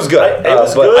enough. It was good. It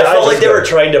was good. I felt like they were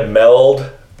trying to meld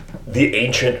the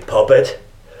ancient puppet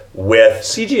with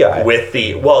CGI.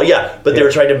 They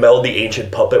were trying to meld the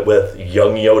ancient puppet with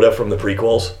young Yoda from the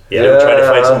prequels. They were trying to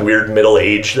find some weird middle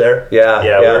age there.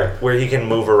 Where he can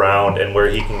move around and where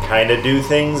he can kind of do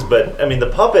things. But I mean, the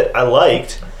puppet I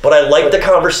liked. But I liked the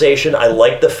conversation. I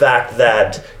liked the fact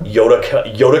that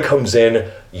Yoda comes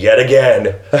in yet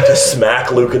again to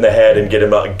smack Luke in the head and get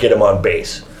him on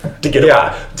base. To get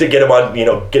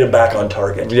him back on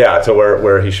target. Yeah, to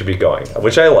where he should be going,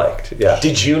 which I liked. Yeah.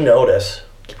 Did you notice?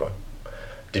 Keep going.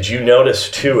 Did you notice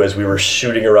too, as we were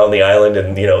shooting around the island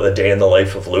and the day in the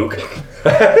life of Luke,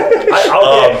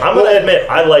 I'm going to admit,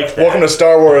 I liked that. Welcome to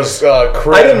Star Wars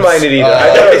cribs. I didn't mind it either.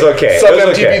 I thought it was okay. Sub It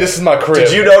was MTV, okay. this is my crib.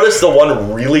 Did you notice the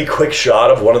one really quick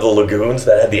shot of one of the lagoons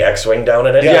that had the X-wing down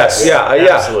in it? Yes, yeah.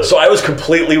 Absolutely. So I was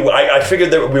completely. I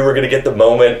figured that we were going to get the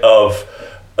moment of,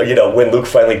 when Luke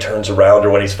finally turns around, or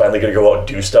when he's finally going to go out and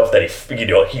do stuff, that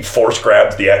he force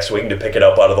grabs the X-wing to pick it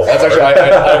up out of the water. That's actually,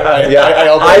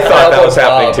 I thought that was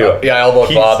happening too. Yeah, I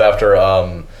elbowed Bob after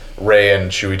Ray and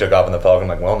Chewie took off in the Falcon. I'm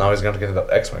like, well, now he's going to get the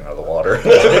X-Wing out of the water.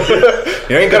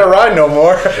 You ain't going to ride no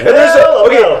more.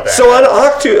 So on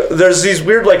Ahch-To, there's these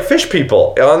weird like fish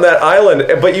people on that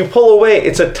island, but you pull away.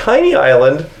 It's a tiny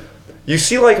island. You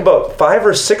see like about 5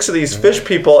 or 6 of these fish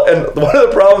people, and one of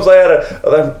the problems I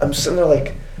had, I'm sitting there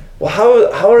like,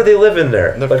 well, how are they living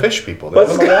there? The fish people. They live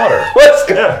in the water.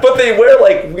 But they wear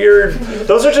like weird.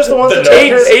 Those are just the ones that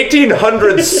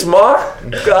 1800s smock.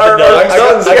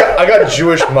 I got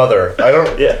Jewish mother. I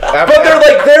don't. Yeah. But they're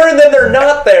like there and then they're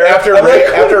not there.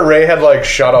 After Ray had like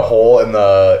shot a hole in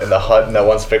the hut and that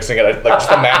one's fixing it, just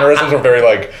the mannerisms were very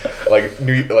like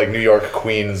New York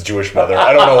Queens Jewish mother.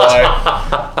 I don't know why.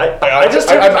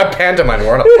 I'm pantomiming.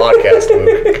 We're on a podcast,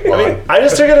 Luke. Come on. I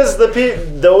just took it as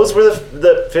those were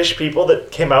the fish people that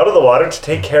came out of the water to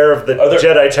take care of the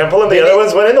Jedi Temple, and the other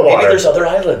ones went in the water. Maybe there's other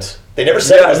islands. They never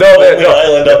said Yeah, it was no, the they- only no.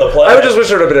 island on the planet. I would just wish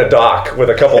there had been a dock with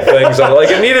a couple things on it. Like,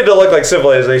 it needed to look like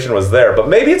civilization was there, but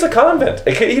maybe it's a convent.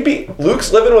 He'd be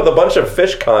Luke's living with a bunch of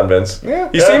fish convents. Yeah.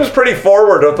 He seems pretty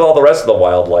forward with all the rest of the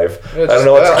wildlife. I It's- don't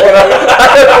know what's going on.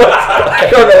 I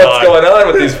don't know what's going on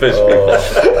with these fish people.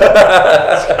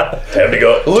 Time to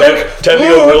go. Luke, Time to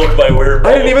go milk my weird.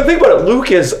 I didn't even think about it.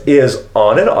 Luke is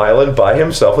on an island by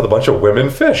himself with a bunch of women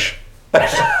fish.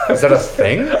 Is that a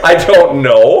thing? I don't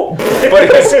know,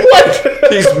 but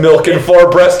he's milking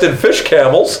 4-breasted fish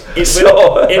camels.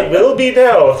 It will be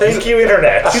now. Thank you,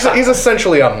 Internet. He's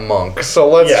essentially a monk. So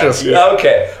let's Yeah. just.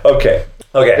 Okay.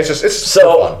 It's just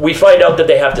So fun. we find out that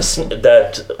they have to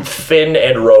that Finn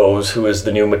and Rose, who is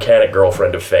the new mechanic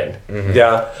girlfriend of Finn,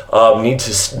 Yeah.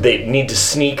 they need to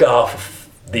sneak off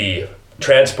the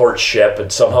transport ship,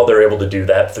 and somehow they're able to do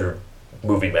that through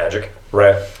movie magic.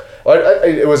 Right. Well,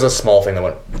 it was a small thing that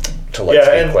went to like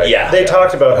quick. They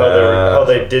talked about how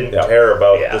they didn't yeah. care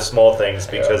about Yeah. the small things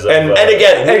because of And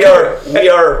again,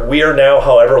 we are now,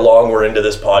 however long we're into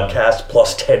this podcast,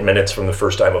 plus 10 minutes from the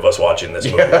first time of us watching this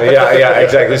movie. Yeah,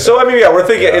 exactly. So I mean, we're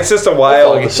thinking it's just a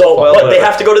wild. But they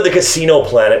have to go to the casino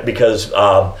planet because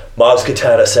Maz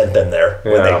Kanata sent them there.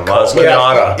 When Yeah, they Maz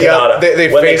Kanata.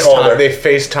 They called her.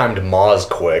 FaceTimed Maz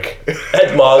quick.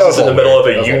 And Maz is in the middle of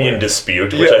a union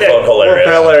dispute, which I found hilarious.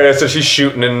 Hilarious. So she's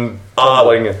shooting and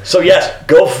tumbling. So yes,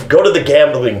 go to the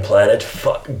gambling planet,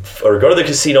 or go to the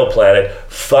casino planet.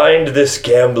 Find this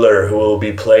gambler who will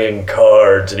be playing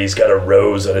cards, and he's got a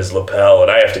rose on his lapel,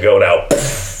 and I have to go now.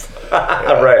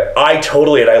 Right.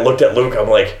 And I looked at Luke. I'm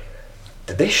like,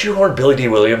 did they shoehorn Billy D.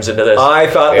 Williams into this? I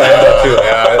thought Lando too.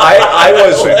 I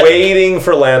was waiting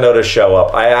for Lando to show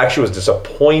up. I actually was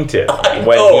disappointed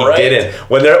when he didn't.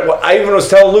 I even was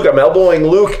telling Luke, I'm elbowing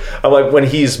Luke. I'm like, when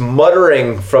he's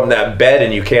muttering from that bed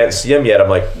and you can't see him yet, I'm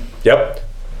like, yep,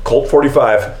 Colt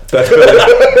 45. That's Billy.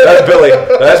 That's Billy.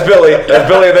 That's Billy. That's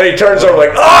Billy. And then he turns over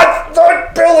like, it's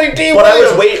not Billy D. But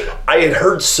Williams. I had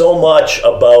heard so much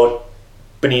about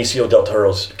Benicio del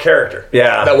Toro's character.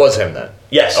 Yeah. That was him then.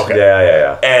 Yes. Okay.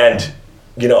 Yeah. And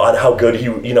on how good he,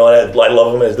 and I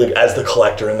love him as the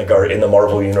collector in the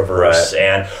Marvel universe. Right.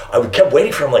 And I kept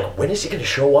waiting for him, like, when is he going to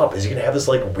show up? Is he going to have this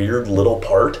like weird little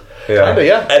part? Yeah. Kinda,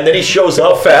 yeah. And then he shows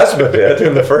up. Phasma did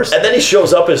in the first. And then he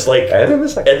shows up as like, And in the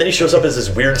second. and then he shows up as this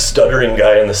weird stuttering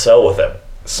guy in the cell with him.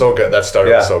 So good. That started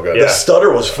Yeah. so good. The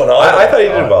stutter was phenomenal. I thought he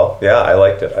did well. Yeah, I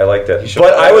liked it. should-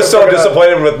 But I was so We're gonna-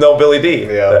 disappointed with no Billy D.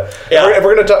 Yeah. Yeah. If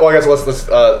we're gonna talk, well, I guess let's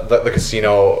the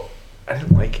casino. I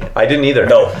didn't like it. I didn't either.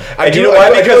 No. And do- you know why? I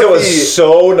do Because like it was the-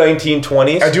 so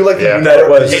 1920s. I do like Yeah. That it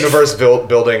was- the universe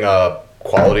building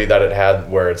quality that it had,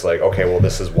 where it's like, okay, well,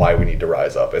 this is why we need to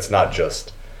rise up. It's not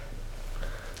just.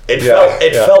 It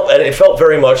Yeah. felt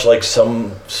very much like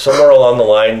somewhere along the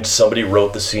line somebody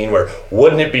wrote the scene where,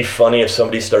 wouldn't it be funny if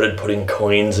somebody started putting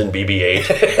coins in BB-8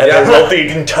 and they wrote the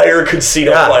entire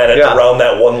casino planet around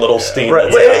that one little scene. Right.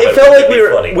 that's Well, it happened. felt like It'd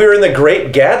be funny. we were in the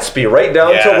Great Gatsby, right down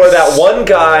to Yes. where that one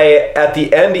guy at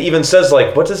the end even says,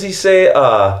 like, what does he say?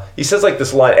 He says like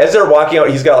this line as they're walking out.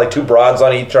 He's got like 2 broads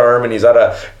on each arm, and he's at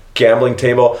a gambling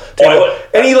table.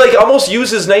 And he almost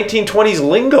uses 1920s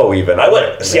lingo even.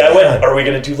 Are we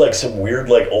going to do some weird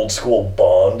old school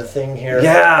Bond thing here?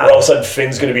 Yeah. Where all of a sudden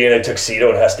Finn's going to be in a tuxedo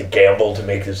and has to gamble to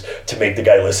make the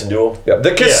guy listen to him? Yeah.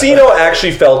 The casino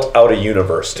actually felt out of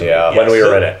universe to me when we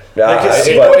were in it.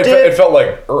 It felt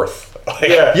like Earth.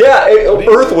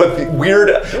 Earth with weird.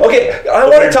 Okay, I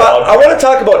want to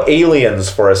talk about aliens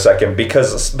for a second,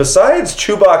 because besides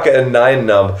Chewbacca and Nien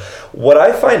Nunb, what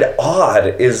I find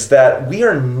odd is that we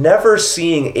are never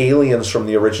seeing aliens from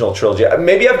the original trilogy.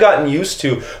 Maybe I've gotten used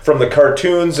to from the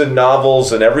cartoons and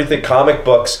novels and everything, comic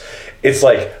books. It's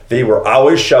like they were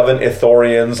always shoving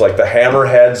Ithorians, like the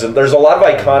Hammerheads, and there's a lot of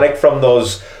iconic from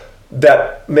those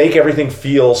that make everything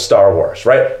feel Star Wars,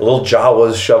 right? Little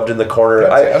Jawas shoved in the corner.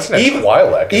 That's even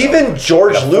Twi'lek. Even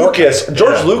George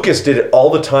Lucas did it all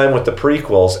the time with the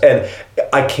prequels, and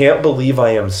I can't believe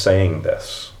I am saying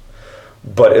this,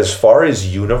 but as far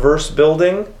as universe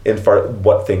building,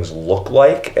 what things look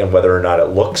like and whether or not it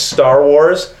looks Star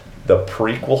Wars, the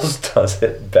prequels does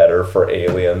it better for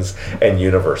aliens and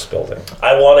universe building.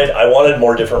 I wanted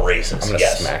more different races. I'm gonna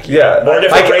smack you. Yeah, more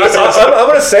different races. I'm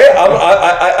gonna say it.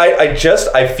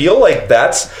 I feel like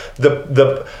that's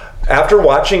the. After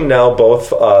watching now both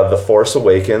The Force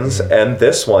Awakens and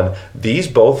this one, these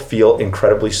both feel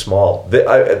incredibly small.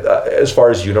 As far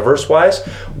as universe-wise,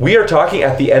 we are talking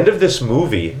at the end of this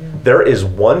movie, there is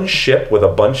one ship with a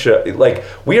bunch of,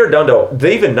 we are down to,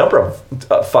 they even number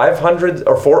 500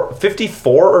 or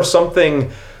 54 or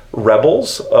something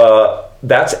rebels.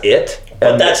 That's it.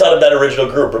 But that's out of that original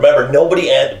group. Remember,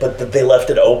 but they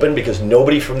left it open because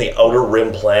nobody from the Outer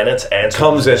Rim planets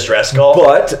comes in distress call.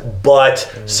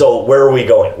 But so where are we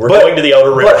going? We're going to the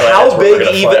Outer Rim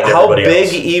planets. But how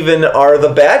big even are the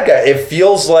bad guys? It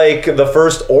feels like the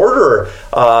First Order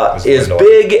is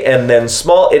big and then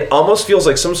small. It almost feels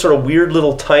like some sort of weird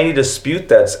little tiny dispute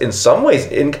that's in some ways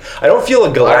I don't feel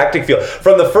a galactic feel.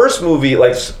 From the first movie,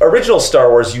 original Star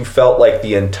Wars, you felt like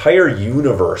the entire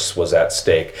universe was at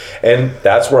stake. And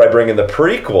that's where I bring in the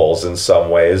prequels in some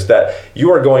ways, that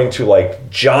you are going to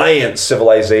giant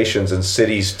civilizations and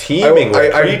cities teeming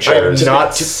with creatures. I've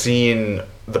not seen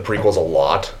the prequels a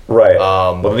lot. Right.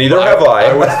 Well, neither have I.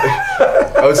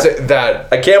 I would say that...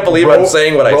 I can't believe I'm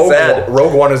saying what I said.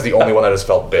 Rogue One is the only one that has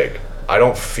felt big. I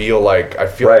don't feel like... I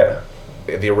feel like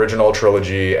the original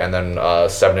trilogy and then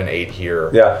 7 and 8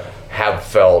 here have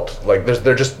felt like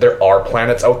there are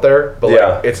planets out there, but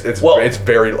it's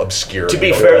very obscure. To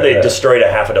be fair, they destroyed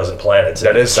a half a dozen planets.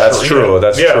 That's true.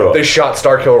 That's true. They shot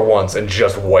Starkiller once and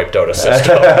just wiped out a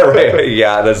system.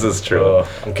 Yeah, this is true.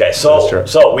 Okay,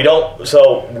 so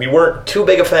we weren't too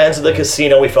big of fans of the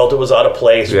casino. We felt it was out of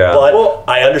place. Yeah. But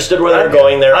I understood where they were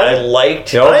going there. I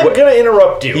liked. I'm going to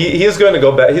interrupt you. He is going to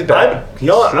go back. He's back. I'm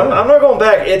not going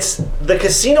back. It's the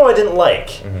casino I didn't like.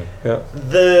 Mm-hmm. Yeah.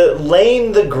 The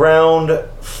laying the ground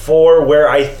for where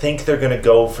I think they're going to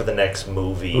go for the next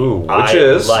movie. Which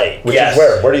is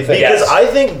where? Where do you think? Because I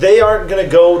think they aren't going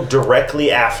to go directly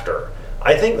after.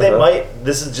 I think they might.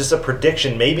 This is just a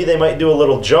prediction. Maybe they might do a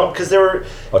little jump because they were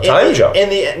jump.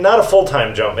 Not a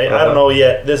full-time jump. I don't know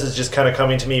yet. This is just kind of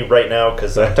coming to me right now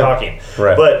because I'm talking.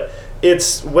 Right. But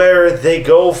it's where they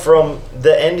go from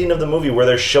the ending of the movie where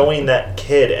they're showing that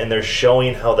kid and they're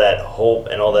showing how that hope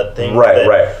and all that thing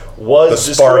was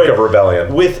the spark of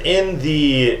rebellion within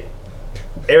the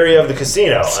area of the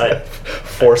casino.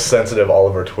 Force-sensitive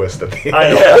Oliver Twist at the end. I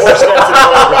know. Force-sensitive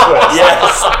Oliver Twist.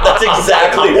 Yes, that's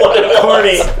exactly what it was.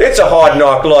 Corny. It's a hard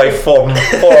knock life for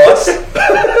us.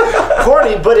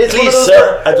 Corny, but it's Please, one of those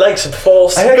sir, I'd like some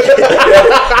false.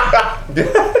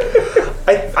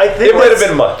 I think it might have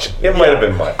been much. It might have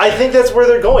been much. I think that's where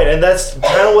they're going, and that's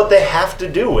kind of what they have to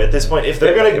do at this point. If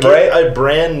they're going to get a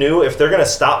brand new, if they're going to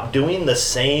stop doing the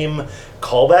same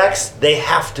callbacks, they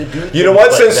have to do. You know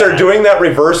what? Since they're doing that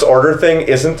reverse order thing,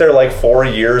 isn't there 4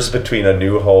 years between A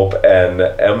New Hope and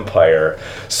Empire?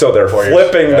 So they're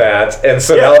flipping that, and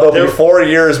so now there'll be 4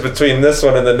 years between this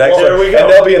one and the next one, there we go. and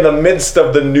they'll be in the midst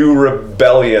of the new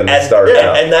rebellion starting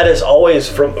out. And that is always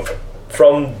from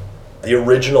the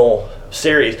original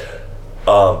series,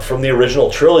 from the original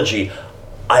trilogy.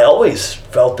 I always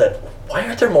felt that, why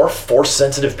aren't there more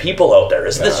force-sensitive people out there?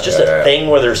 Isn't this just a thing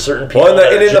where there's certain people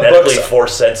that are genetically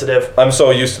force-sensitive? I'm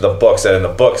so used to the books, and in the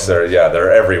books,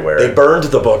 they're everywhere. They burned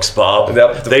the books, Bob.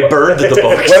 They burned the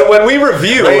books. When we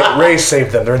review... Ray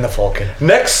saved them. They're in the Falcon.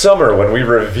 Next summer, when we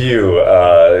review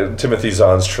Timothy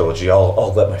Zahn's trilogy,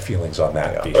 I'll let my feelings on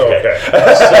that be. Okay.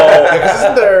 So,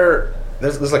 isn't there...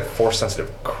 There's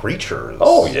force-sensitive creatures.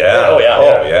 Oh yeah.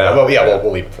 Well,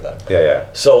 we'll leave it for that. Yeah.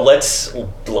 So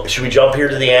should we jump here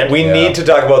to the end? We need to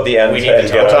talk about the end. We need to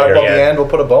talk about the end. We'll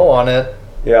put a bow on it.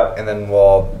 Yeah. And then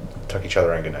we'll took each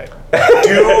other in goodnight.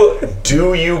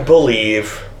 Do you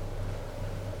believe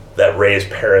that Rey's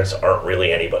parents aren't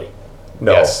really anybody?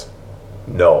 No. Yes.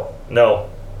 No. No.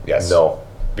 Yes. No.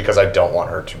 Because I don't want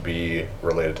her to be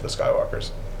related to the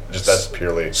Skywalkers. Just that's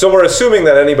purely. So we're assuming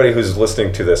that anybody who's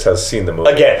listening to this has seen the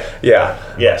movie. Again. Yeah.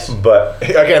 Yes. But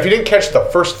Again, if you didn't catch the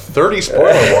first 30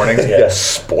 spoiler warnings, Yes.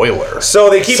 spoiler. so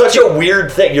they keep Such a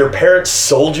weird thing. Your parents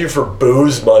sold you for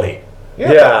booze money. Yeah.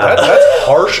 That's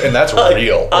harsh and that's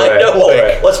real. I Right. know.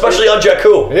 Like- Well, especially on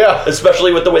Jakku. Yeah.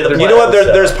 Especially with the way the You know what?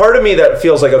 There's part of me that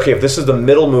feels like, okay, if this is the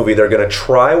middle movie, they're going to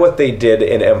try what they did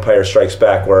in Empire Strikes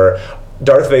Back, where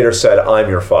Darth Vader said,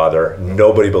 "I'm your father."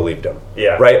 Nobody believed him.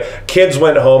 Yeah. Right? Kids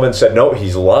went home and said, "No,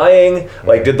 he's lying."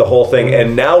 Like, did the whole thing.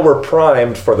 And now we're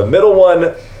primed for the middle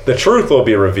one. The truth will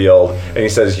be revealed. And he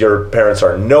says, "Your parents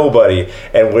are nobody."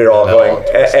 And we're all No, going, I'll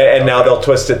twist and it. now they'll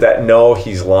twist it that, no,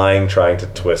 he's lying, trying to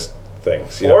twist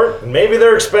things. You know? Or maybe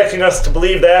they're expecting us to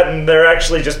believe that, and they're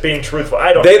actually just being truthful.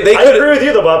 I don't. They I could- agree with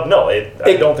you, though, Bob. No, I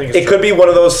don't think it's it true. could be one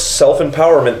of those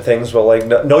self-empowerment things where, like,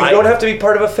 no, you don't have to be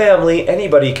part of a family.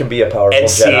 Anybody can be a powerful And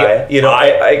see, Jedi. You know,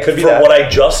 I could be from that. what I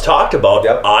just talked about,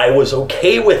 Yep. I was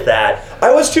okay with that. I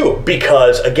was too.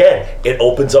 Because again, it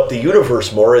opens up the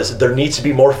universe more. As there needs to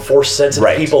be more force-sensitive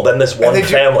Right. people than this one And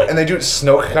family. And they do.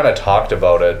 Snoke kind of talked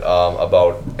about it,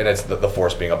 and it's the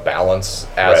Force being a balance.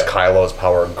 As Right. Kylo's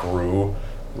power grew,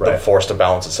 the Right. Force to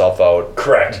balance itself out.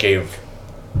 Correct. Gave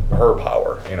her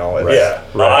power. You know. Yeah,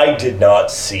 Right. I did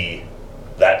not see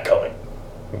that coming.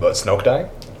 But Snoke dying.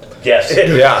 Yes.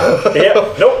 Yeah. Yeah.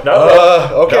 Nope. Not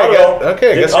Okay. No, no.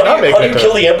 Okay. I guess you're How not do making you it.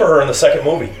 kill the Emperor in the second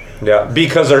movie? Yeah,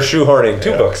 because they're shoehorning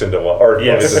two books into one, or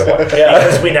Yes. movies into one. Yeah,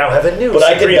 because we now have a new But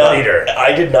I did Supreme not. leader.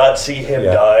 I did not see him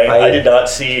Yeah. die. I- I did not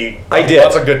see. I did.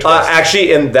 That's a good twist.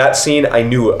 Actually, in that scene, I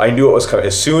knew it was coming.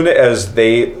 As soon as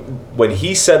when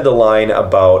he said the line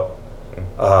about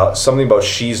something about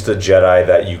she's the Jedi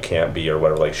that you can't be or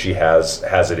whatever, like she has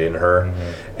it in her,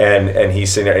 and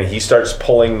he's sitting there and he starts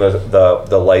pulling the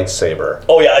lightsaber.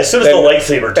 Oh yeah, as soon as the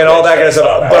lightsaber and all that kind of twitched, I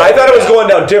saw stuff. that. But I thought it was going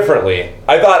down differently.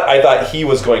 I thought he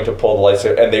was going to pull the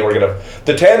lightsaber, and they were gonna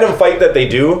the tandem fight that they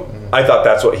do. I thought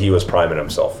that's what he was priming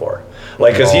himself for,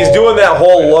 like because he's doing that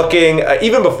whole looking.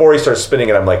 Even before he starts spinning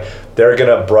it, I'm like, they're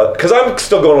gonna because I'm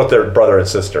still going with their brother and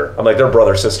sister. I'm like, they're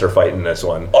brother sister fighting this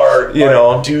one.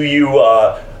 Do you?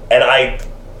 And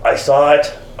I saw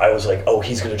it. I was like, oh,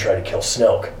 he's gonna try to kill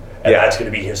Snoke. And Yeah. that's going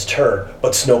to be his turn,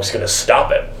 but Snoke's going to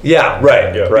stop him. Yeah,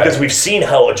 right. Right. Because we've seen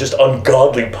how just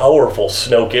ungodly powerful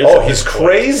Snoke is. Oh, at he's this point.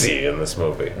 crazy in this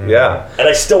movie. Yeah. And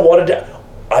I still wanted to.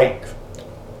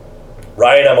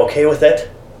 Ryan, I'm okay with it.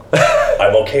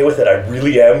 I'm okay with it. I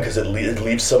really am, because it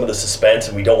leaves some of the suspense,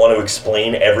 and we don't want to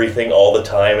explain everything all the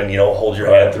time and, hold your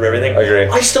hand through everything. I agree.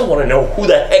 I still want to know who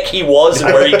the heck he was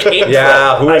and where he came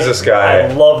Yeah, from. who is this guy? I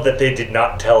love that they did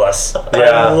not tell us.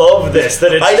 Yeah. I love this.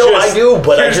 That it's I know, just, I do,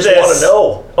 but I here's just this. want to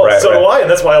know. Oh, Right, so right. do I, and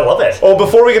that's why I love it. Oh,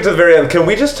 before we get to the very end, can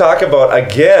we just talk about,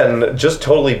 again, just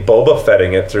totally Boba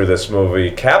Fetting it through this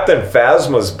movie? Captain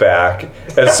Phasma's back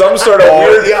as some sort of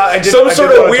weird, yeah, I did some wanna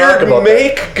sort of talk weird about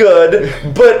make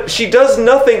good, but she does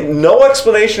nothing. No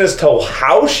explanation as to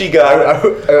how she got.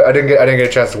 I didn't get a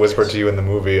chance to whisper to you in the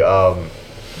movie.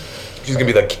 She's gonna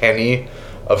be the Kenny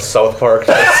of South Park.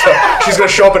 She's gonna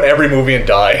show up in every movie and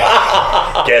die.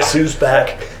 Guess who's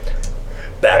back?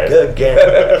 Back again.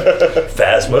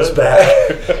 Phasma's back.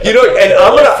 And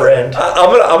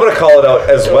I'm gonna call it out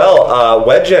as well.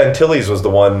 Wedge Antilles was the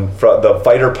one from the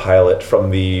fighter pilot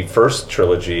from the first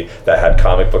trilogy that had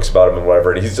comic books about him and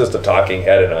whatever. And he's just a talking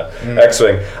head in a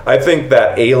X-wing. I think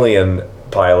that alien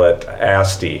pilot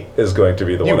Asti is going to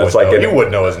be the one that's like you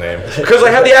would know his name. because I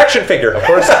have the action figure. Of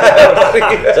course. Is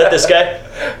that this guy?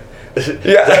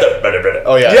 Yeah.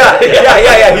 Oh yeah. Yeah. He's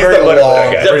Very the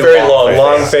long, guy. He's a very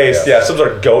long face. Yeah, some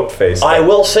sort of goat face. I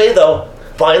will say though,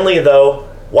 finally though,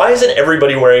 why isn't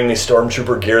everybody wearing the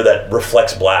stormtrooper gear that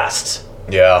reflects blasts?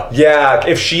 Yeah. Yeah,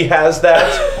 if she has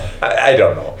that, I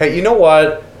don't know. Hey, you know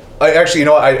what? I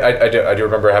do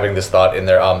remember having this thought in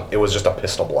there. It was just a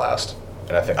pistol blast.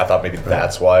 And I thought maybe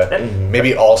that's why.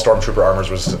 Maybe all stormtrooper armors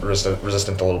was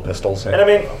resistant to little pistols. And I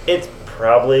mean, it's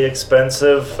probably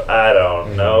expensive. I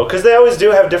don't know, because they always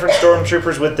do have different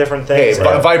stormtroopers with different Hey, things.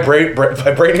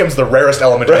 vibranium's the rarest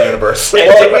element in the universe.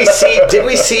 And did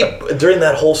we see during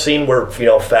that whole scene where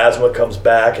Phasma comes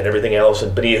back and everything else,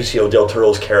 and Benicio del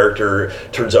Toro's character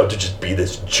turns out to just be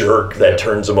this jerk that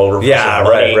turns him over for some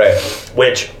money, right.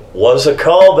 which was a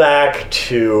callback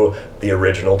to the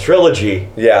original trilogy.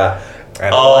 Yeah.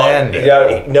 And landing.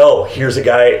 Yeah. No, here's a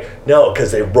guy. No,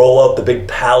 because they roll out the big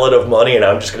pallet of money, and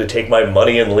I'm just going to take my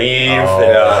money and leave.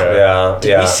 Yeah.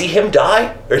 Did we see him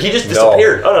die, or he just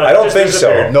disappeared? Oh, no, I don't just think so.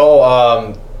 disappeared.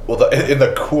 No, Well, in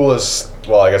the coolest,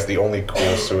 well, I guess the only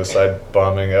cool suicide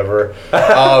bombing ever,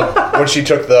 when she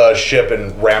took the ship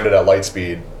and rammed it at light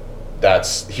speed,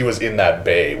 he was in that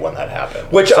bay when that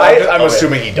happened. Which so I'm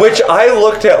assuming he died. Which I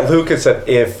looked at Luke and said,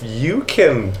 if you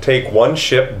can take one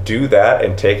ship, do that,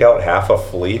 and take out half a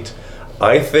fleet,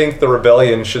 I think the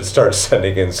rebellion should start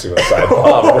sending in suicide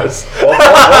bombers.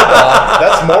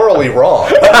 That's morally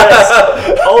wrong.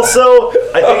 Also,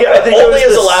 I think only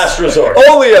as a last resort.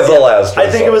 Only as a last resort.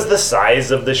 I think it was the size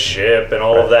of the ship and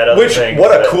all of that other thing.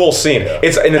 What a cool scene. Yeah.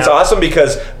 It's awesome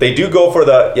because they do go for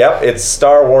it's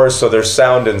Star Wars, so there's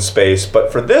sound in space,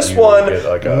 but for this one,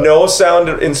 no sound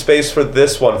in space for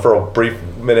this one for a brief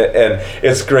minute, and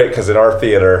it's great because in our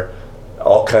theater,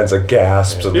 all kinds of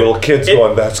gasps and little kids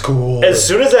going, "That's cool." As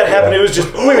soon as that happened, it was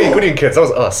just wait, including kids. That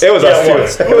was us. It was us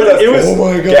too. It was oh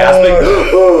my god, gasping.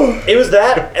 It was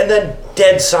that, and then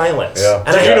dead silence. Yeah.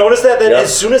 And did you notice that? That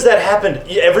as soon as that happened,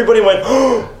 everybody went,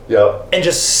 Yep. And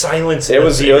just silence. It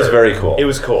was very cool. It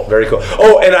was cool. Very cool.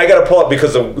 Oh, and I got to pull up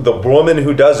because the woman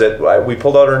who does it, we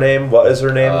pulled out her name. What is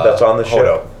her name? That's on the ship.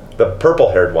 Hodo. The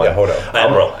purple-haired one. Yeah, Hodo.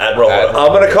 Admiral.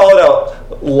 I'm gonna call it out.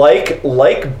 Like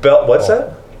what's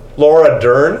that? Lorna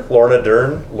Dune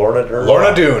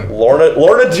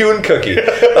cookie.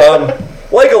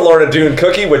 Like a Lorna Dune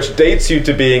cookie, which dates you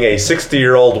to being a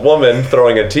 60-year-old woman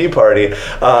throwing a tea party.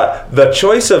 The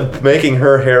choice of making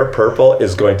her hair purple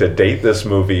is going to date this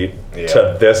movie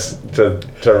to this.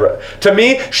 To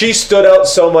me, she stood out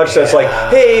so much that's like,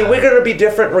 hey, we're gonna be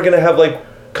different. We're gonna have like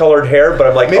colored hair, but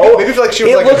I'm like, maybe feel like she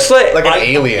was like an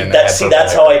alien. That's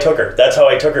how I took her. That's how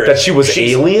I took her. That she was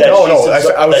alien? I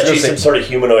was she's some sort of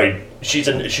humanoid. She's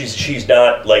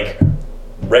not like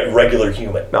regular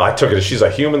human. No, I took it as she's a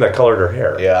human that colored her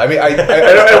hair. Yeah, I mean,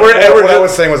 what I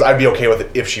was saying was I'd be okay with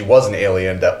it if she was an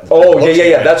alien that.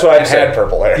 Yeah. That's what I'm saying. Had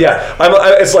purple hair. Yeah,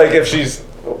 it's like if she's.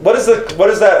 What is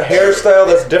that hairstyle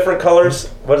that's different colors?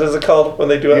 What is it called when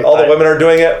they do it? All the women are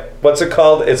doing it. What's it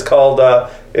called? It's called.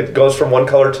 It goes from one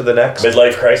color to the next.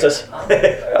 Midlife crisis.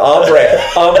 Ombre.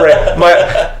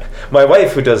 My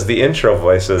wife, who does the intro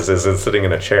voices, is sitting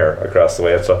in a chair across the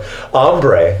way. It's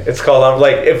ombre. It's called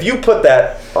like if you put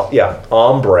that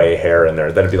ombre hair in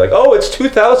there, then it'd be like, oh, it's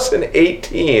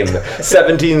 2018,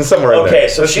 17, somewhere in there. Okay,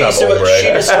 so she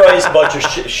destroys a bunch of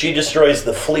she destroys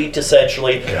the fleet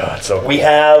essentially. God, so cool.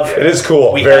 It is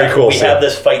cool. Very cool. We have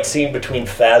this fight scene between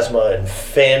Phasma and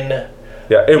Finn.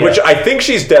 Yeah, which I think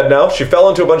she's dead now. She fell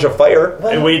into a bunch of fire.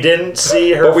 And we didn't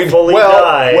see her fully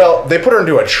die. Well, they put her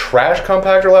into a trash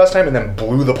compactor last time and then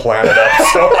blew the planet up,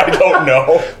 so I don't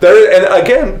know. And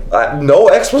again, no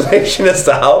explanation as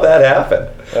to how that happened.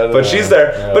 But she's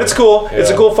there. Yeah. But it's cool. Yeah. It's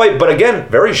a cool fight. But again,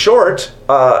 very short.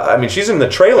 I mean, she's in the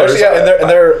trailers.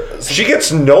 Actually, she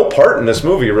gets no part in this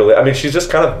movie, really. I mean, she's just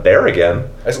kind of there again.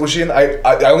 Was she in? I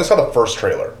only saw the first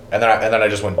trailer, and then I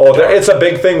just went. Oh, it's a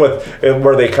big thing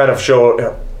where they kind of show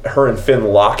her and Finn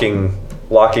locking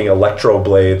electro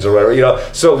blades or whatever,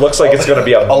 so it looks like it's going to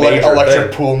be a major electric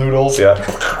thing. Pool noodles. Yeah.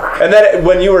 And then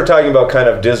when you were talking about kind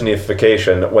of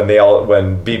Disney-ification, when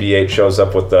BB-8 shows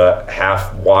up with the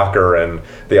half walker and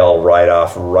they all ride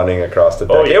off running across the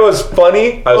deck. It was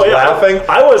funny. I was laughing.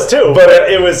 I was too. But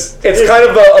it's kind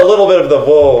of a little bit of the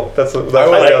whoa.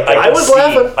 I was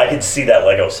laughing. I could see that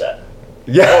Lego set.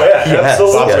 Yeah,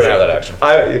 absolutely. Bob's gonna have that action.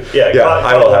 I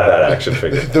will have that action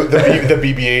figure. The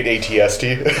BB-8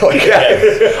 ATST.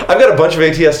 I've got a bunch of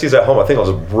ATSTs at home. I think I'll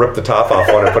just rip the top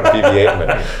off one and put BB-8 in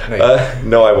it.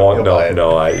 No, I won't.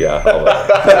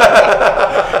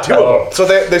 So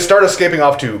they start escaping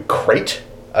off to Crate.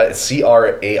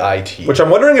 Crait. Which I'm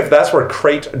wondering if that's where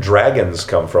Crate dragons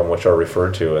come from, which are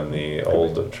referred to in the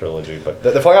old trilogy. But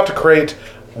they're flying off to Crate.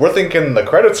 We're thinking the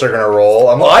credits are going to roll.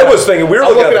 I was thinking we were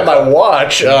looking at my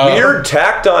watch. Weird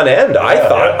tacked on end, I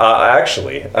thought,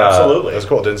 actually. Absolutely. That's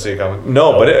cool. Didn't see it coming.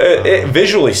 No, but it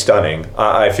visually stunning.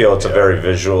 I feel it's a very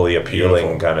visually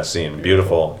appealing kind of scene.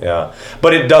 Beautiful, yeah.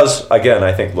 But it does, again,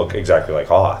 I think, look exactly like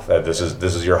Hoth. This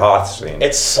is your Hoth scene.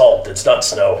 It's salt. It's not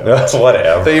snow. That's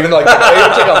whatever. They even take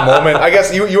a moment. I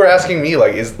guess you were asking me,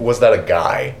 like, was that a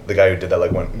guy? The guy who did that,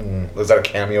 like, went, was that a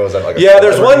cameo? Was that like a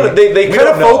there's one, they kind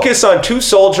of focus on two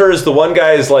soldiers. The one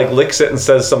guy is like licks it and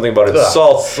says something about it's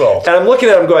salt. And I'm looking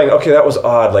at him going, okay, that was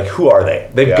odd. Like, who are they?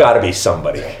 They've got to be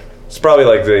somebody. It's probably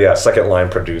like the second line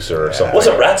producer or something.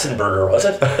 Wasn't Ratzenberger, was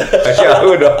it? Yeah,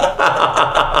 who knows?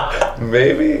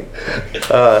 Maybe.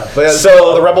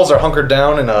 So the rebels are hunkered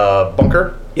down in a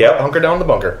bunker. Yep. Hunkered down in the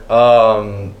bunker.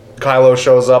 Kylo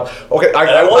shows up. Okay,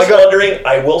 I was wondering,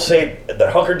 I will say,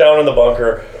 they're hunkered down in the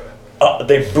bunker.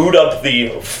 They boot up the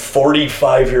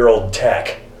 45-year-old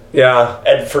tech. Yeah.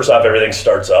 And first off, everything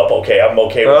starts up. Okay, I'm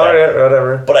okay with that. Yeah,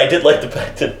 whatever. But I did like the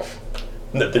fact that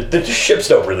The ships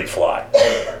don't really fly.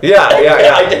 Yeah.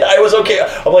 I was okay.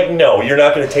 I'm like, no, you're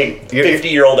not going to take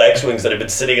 50-year-old X-Wings that have been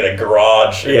sitting in a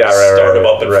garage and start them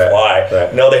up and fly.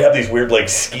 Right. No, they have these weird like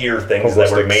skier things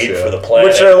that were made for the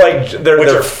planet. Which are like...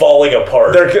 They're falling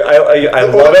apart. I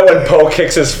love it when Poe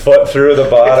kicks his foot through the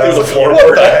bottom. Through the floor.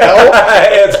 What the hell?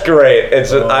 It's great.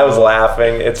 I was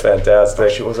laughing. It's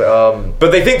fantastic. But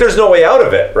they think there's no way out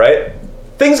of it, right?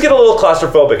 Things get a little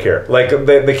claustrophobic here. Like,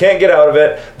 they can't get out of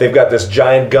it. They've got this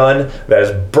giant gun that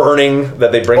is burning,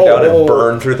 that they bring down and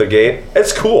burn through the gate.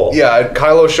 It's cool. Yeah,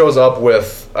 Kylo shows up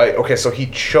with... so he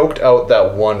choked out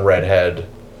that one redhead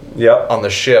on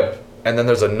the ship, and then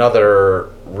there's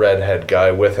another redhead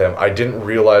guy with him. I didn't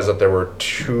realize that there were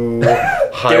two...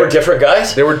 They were different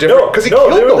guys? They were different, because he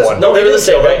killed the one. No, they were the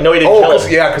same guy. No, he didn't kill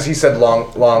him. Yeah, because he said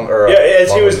long...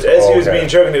 as he was being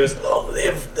choking, it was, long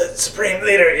live the Supreme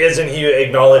Leader, isn't he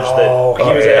acknowledged that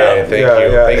he was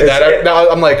Thank you. Now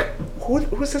I'm like,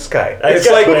 who's this guy? It's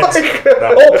like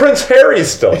Prince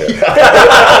Harry's still here.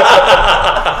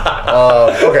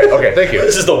 Okay, thank you.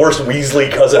 This is the worst Weasley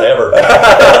cousin ever. Well,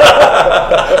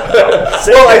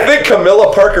 I think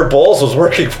Camilla Parker Bowles was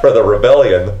working for the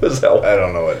Rebellion. I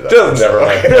don't know what that is. Never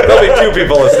mind. There'll be two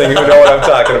people listening who know what I'm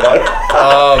talking about.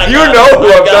 You know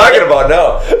who I'm talking about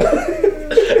now.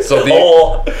 So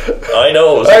I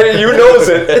know. You knows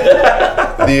it.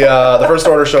 The First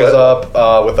Order shows up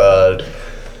with a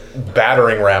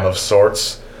battering ram of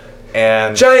sorts.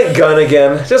 And giant gun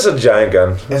again. Just a giant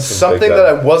gun. It's something that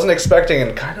I wasn't expecting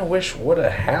and kind of wish would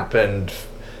have happened.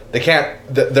 They can't...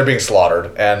 They're being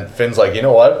slaughtered. And Finn's like, you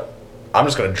know what? I'm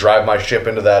just going to drive my ship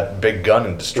into that big gun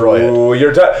and destroy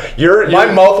it.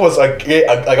 My mouth was like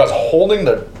I was holding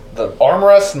the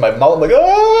armrest in my mouth. I'm like,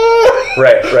 ah!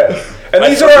 Right. And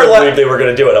these are believe they were going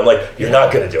to do it. I'm like, you're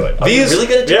not going to do it. Are you really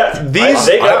going to do it?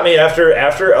 They got me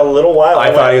after a little while.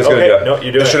 I thought he was going to do it. No,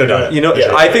 you do it. Should have done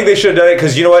it. I think they should have done it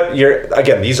because you know what?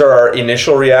 Again, these are our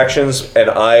initial reactions, and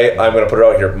I'm going to put it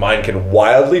out here. Mine can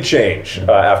wildly change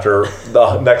after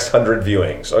the next 100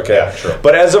 viewings. Okay, yeah, sure.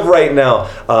 But as of right now,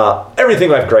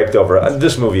 everything I've griped over,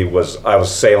 this movie I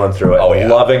was sailing through it,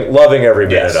 loving every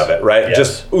minute of it. Right,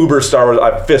 just uber Star Wars.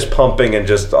 I'm fist pumping and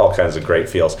just all kinds of great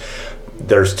feels.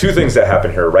 There's two things that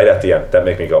happen here right at the end that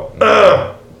make me go,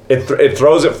 ugh. It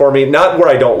throws it for me, not where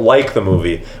I don't like the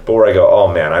movie, but where I go,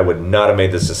 oh man, I would not have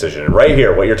made this decision. And right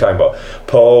here, what you're talking about,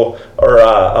 Poe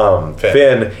or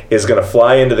Finn is going to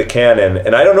fly into the cannon,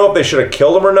 and I don't know if they should have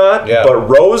killed him or not, but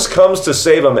Rose comes to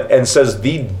save him and says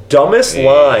the dumbest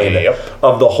line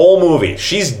of the whole movie.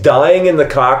 She's dying in the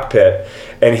cockpit,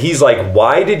 and he's like,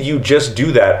 why did you just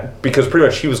do that? Because pretty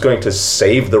much he was going to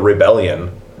save the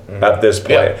rebellion. At this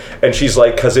point, and she's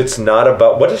like, "Because it's not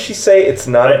about." What does she say? It's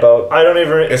not about. I don't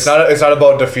even. It's not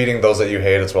about defeating those that you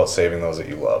hate. It's about saving those that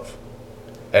you love.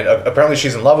 And apparently,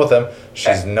 she's in love with him.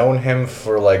 She's known him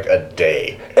for like a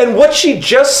day. And what she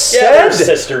just said, their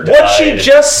sister died. What she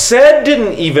just said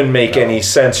didn't even make any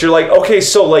sense. You're like, okay,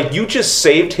 so like you just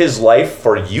saved his life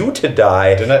for you to die,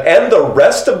 and the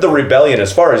rest of the rebellion,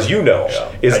 as far as you know,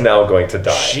 is now going to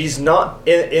die. She's not,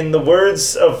 in the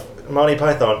words of Monty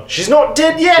Python, she's not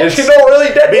dead yet. She's not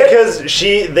really dead yet because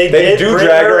they did do bring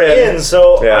drag her in.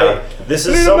 So this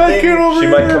is something she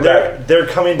might come back. They're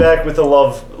coming back with a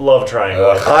love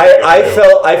triangle.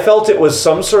 I felt it was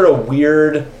some sort of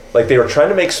weird, like they were trying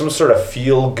to make some sort of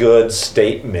feel good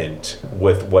statement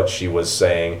with what she was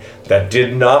saying that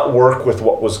did not work with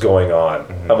what was going on.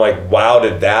 I'm like, wow,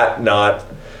 did that not?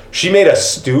 She made a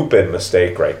stupid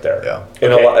mistake right there. Yeah.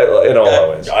 In a lot of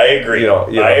ways. I agree.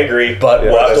 I agree. But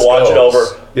we'll have to watch it over.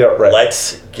 Yeah, right.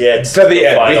 Let's get to the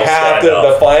end. We have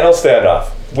the final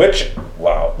standoff. Which,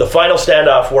 wow. The final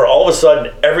standoff where all of a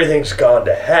sudden everything's gone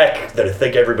to heck, that I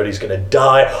think everybody's going to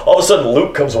die. All of a sudden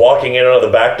Luke comes walking in out of the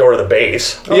back door of the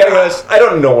base. I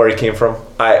don't know where he came from.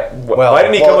 Why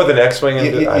didn't he come with an X-Wing?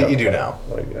 You do now.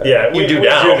 Yeah, we do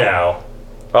now.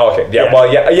 Oh, okay. Yeah.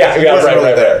 Well,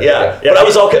 right there. Yeah. But I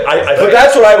was all. But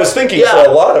that's what I was thinking for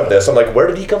a lot of this. I'm like, where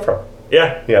did he come from?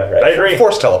 Yeah. Right. I agree.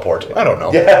 Force teleport. I don't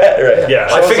know. Yeah. Right. Yeah.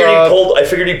 I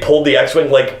figured he pulled the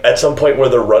X-wing like at some point where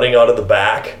they're running out of the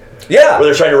back. Yeah. Where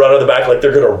they're trying to run out of the back, like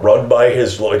they're gonna run by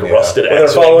his rusted X-wing. They're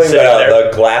following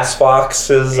the glass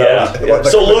foxes.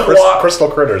 So Luke walks. Crystal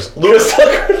critters.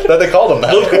 That they called them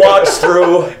that. Luke walks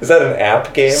through. Is that an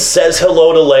app game? Says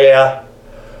hello to Leia.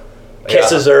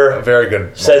 Kisses her. Very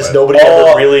good. Says moment.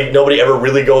 nobody ever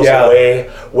really goes away.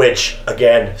 Which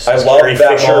again, I love Carrie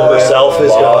that Fisher moment. herself has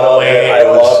gone away. I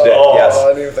loved it. I Yes.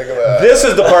 didn't even think think of that. This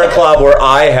is the part of Club where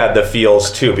I had the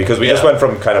feels too, because we just went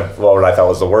from kind of what I thought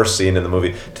was the worst scene in the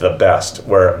movie to the best.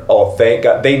 Where thank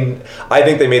God I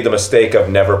think they made the mistake of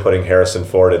never putting Harrison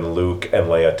Ford and Luke and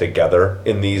Leia together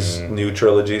in these new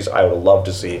trilogies. I would love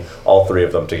to see all three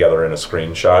of them together in a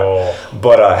screenshot.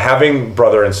 But having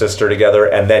brother and sister together,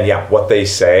 and then what they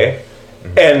say,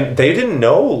 and they didn't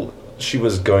know she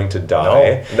was going to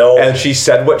die. No. And she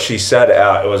said what she said.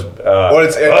 It was.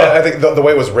 I think the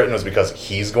way it was written was because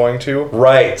he's going to.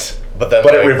 Right. But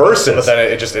it reverses. But then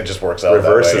it just works out.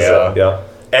 Reverses that way. it. Yeah.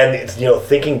 And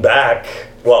thinking back,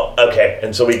 well, okay,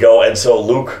 and so we go, and so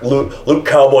Luke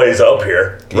Cowboy is up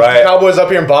here. Right. Cowboy's up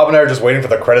here, and Bob and I are just waiting for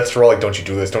the credits to roll. Like, don't you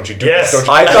do this? Don't you do this? Don't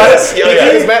you I do thought this?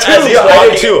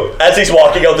 As he's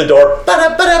walking out the door.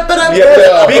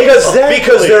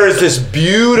 Because there is this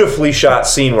beautifully shot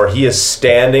scene where he is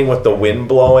standing with the wind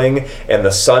blowing and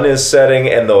the sun is setting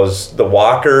and the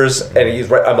walkers, and he's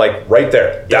right. I'm like, right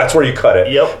there. That's where you cut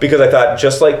it. Yep. Because I thought,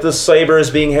 just like the saber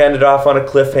is being handed off on a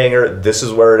cliffhanger, this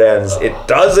is where it ends. It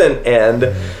doesn't end.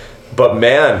 But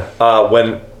man,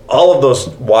 when all of those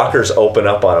walkers open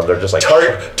up on him, they're just like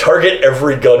target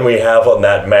every gun we have on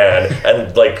that man,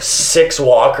 and like 6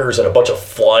 walkers and a bunch of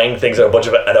flying things and a bunch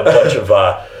of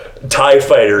TIE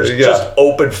fighters just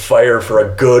open fire for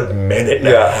a good minute and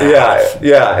a half.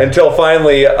 Until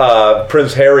finally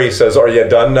Prince Harry says, "Are you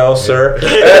done now, sir?"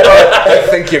 I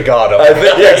think you got him.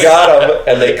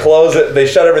 And they close it. They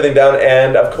shut everything down,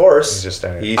 and of course, he's just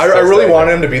standing. I really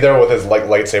wanted him to be there with his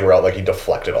lightsaber out, like he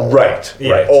deflected all. Right.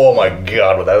 Oh my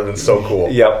God, that would have been so cool.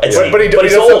 Yep. But he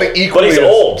does something equally. But he's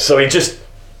old, so he just.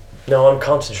 No, I'm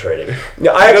concentrating.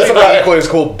 Yeah, I actually thought equally as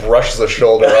cool. Brushes the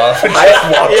shoulder off.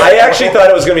 I actually thought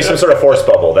it was going to be some sort of force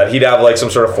bubble, that he'd have like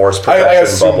some sort of force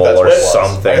protection bubble or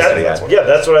something.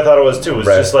 That's what I thought it was too. It was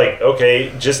just like,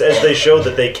 okay, just as they showed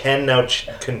that they can now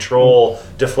control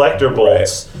deflector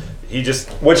bolts. He just,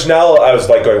 which now I was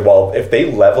like going, well, if they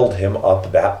leveled him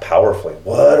up that powerfully,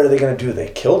 what are they going to do? They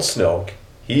killed Snoke.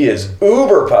 He is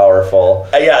uber powerful.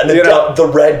 And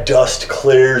the red dust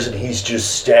clears, and he's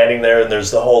just standing there, and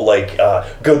there's the whole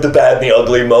good, the bad, and the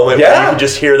ugly moment. Yeah, where you can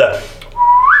just hear that.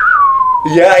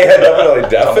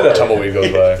 Definitely. Tumbleweed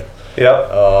goes by.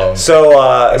 Yep. So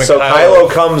Kylo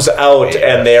comes out,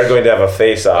 and they are going to have a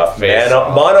face-off.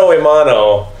 Mano a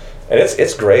mano. And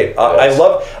it's great. I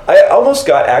almost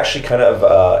got actually kind of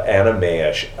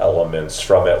anime-ish elements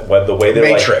from it. When the way they're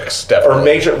Matrix, definitely. Or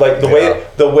Matrix, like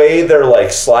the way they're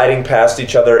like sliding past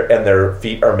each other and their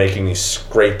feet are making these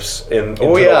scrapes into the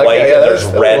light, and there's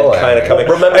red kind of coming.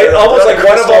 Remember, almost like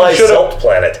one of them should have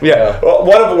planet. Yeah,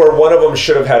 one of them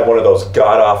should have had one of those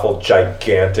god awful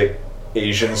gigantic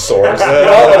Asian swords.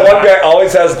 The one guy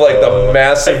always has like the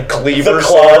massive cleaver the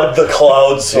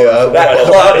cloud sword.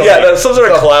 Some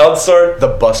sort of cloud sword. The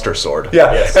Buster sword.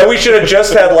 Yeah, yes. And we should have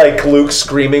just had like Luke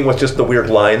screaming with just the weird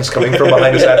lines coming from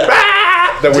behind his head.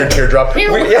 That weird teardrop.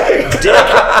 And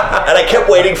I kept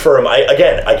waiting for him.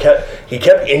 He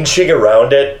kept inching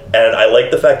around it, and I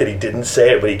like the fact that he didn't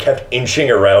say it, but he kept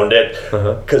inching around it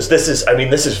because this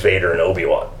is Vader and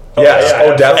Obi-Wan.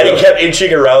 Definitely. And he kept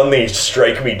inching around the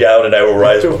strike me down and I will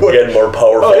rise again more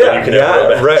powerful than you can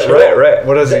ever imagine. Right.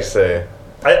 What does he say?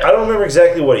 I don't remember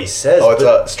exactly what he says.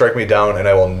 It's strike me down and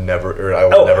I will never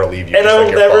leave you. And I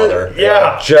will never,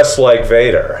 just like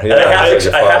Vader. And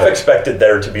I half expected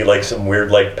there to be like some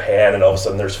weird like pan, and all of a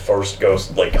sudden there's Force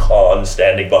Ghost like Han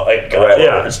standing behind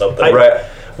Kylo or something. Right.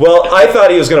 Well, I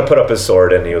thought he was going to put up his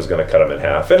sword and he was going to cut him in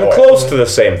half. And close to the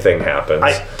same thing happens.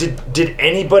 Did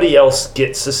anybody else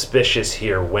get suspicious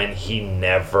here when he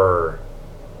never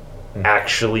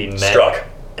actually met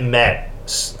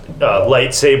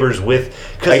lightsabers with?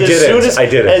 Because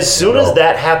as soon as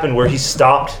that happened, where he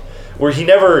stopped, where he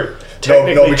never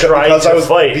technically tried to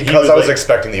fight. Because I was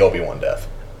expecting the Obi-Wan death.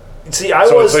 See, I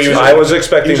was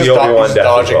expecting the Obi-Wan death.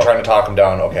 Dodging, trying to talk him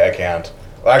down. Okay, I can't.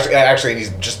 Well, actually, he's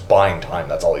just buying time.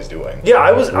 That's all he's doing. Yeah,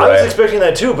 I was expecting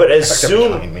that too. But as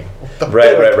soon,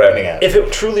 if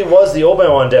it truly was the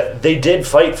Obi-Wan death, they did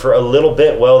fight for a little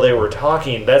bit while they were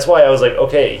talking. That's why I was like,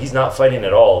 okay, he's not fighting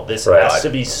at all. This has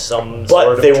to be some.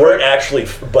 But they weren't actually.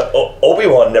 But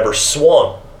Obi-Wan never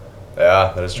swung.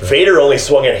 Yeah, that is true. Vader only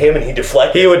swung at him, and he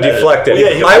deflected. He would deflect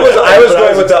it. I was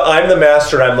going with I'm the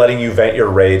master, and I'm letting you vent your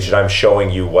rage, and I'm showing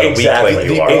you what weakling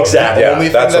you are. Exactly.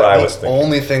 That's what I was thinking. The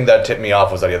only thing that tipped me off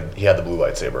was that he had the blue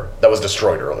lightsaber that was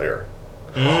destroyed earlier.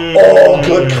 Oh,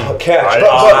 good catch.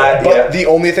 But the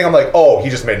only thing I'm like, he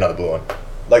just made another blue one.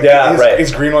 Like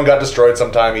his green one got destroyed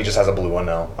sometime. He just has a blue one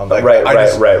now. I'm like, right.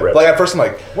 Like at first I'm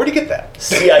like, where'd you get that?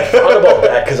 See, I thought about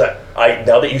that because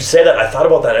Now that you say that, I thought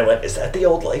about that and I went, is that the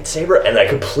old lightsaber? And I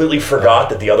completely forgot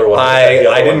that the other one. I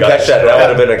didn't catch that. That would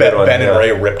have been a good one. Ben and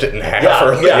Ray ripped it in half.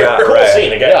 Yeah, cool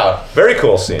scene again. Yeah, very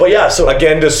cool scene. But yeah, so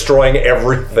again, destroying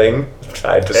everything.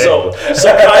 So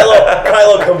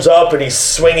Kylo comes up and he's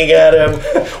swinging at him.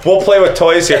 We'll play with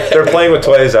toys here. They're playing with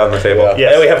toys on the table.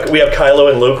 Yeah, and we have Kylo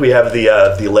and Luke. We have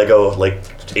the Lego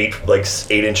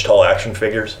 8-inch tall action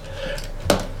figures.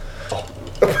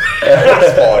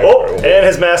 And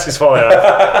his mask is falling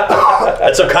off.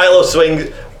 And so Kylo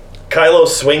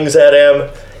swings at him.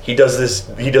 He does this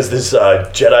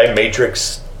Jedi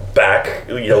Matrix back,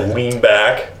 lean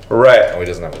back. Right. Oh, he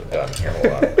doesn't have it done. Here, hold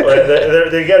on.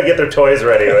 They got to get their toys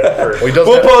ready.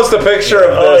 We'll post a picture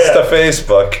of this to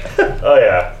Facebook. Oh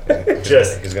yeah.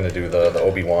 He's gonna do the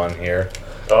Obi-Wan here.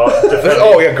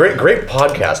 Oh yeah, great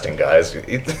podcasting, guys.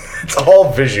 It's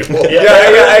all visual.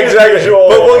 Yeah, exactly.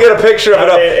 But we'll get a picture of it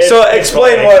up. So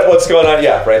explain what's going on.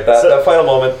 Yeah, right. That final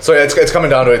moment. So it's coming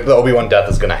down to it. The Obi-Wan death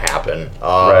is gonna happen.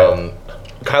 Right.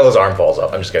 Kylo's arm falls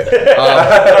off. I'm just kidding.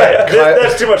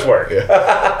 That's too much work.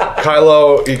 Yeah.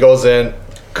 Kylo, he goes in,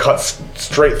 cuts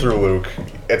straight through Luke.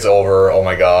 It's over. Oh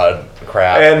my god.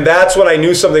 Crap. And that's when I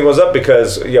knew something was up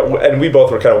because, and we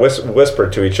both were kind of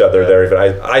whispered to each other there. Even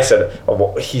I said, oh,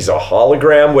 well, he's a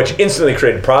hologram, which instantly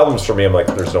created problems for me. I'm like,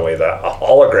 there's no way that a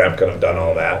hologram could have done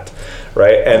all that,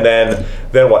 right? And then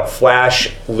what?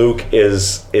 Flash, Luke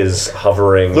is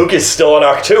hovering. Luke is still on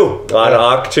Ahch-To.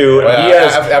 Well, he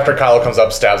has, after Kylo comes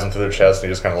up, stabs him through the chest, and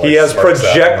he just kind of he has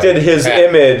projected his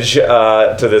image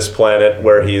to this planet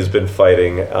where he's been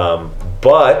fighting,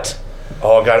 but.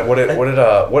 Oh god! What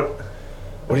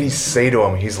did he say to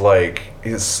him? He's like,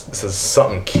 he says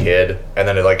something, kid, and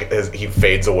then he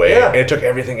fades away. Yeah. And it took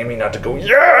everything in me not to go,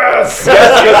 yes!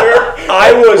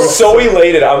 I was so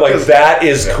elated. I'm like, that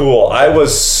is cool. I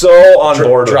was so on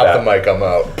board with that. Drop the mic, I'm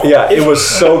out. Yeah, it was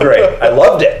so great. I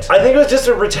loved it. I think it was just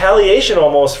a retaliation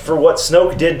almost for what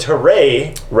Snoke did to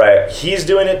Rey. Right. He's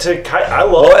doing it to I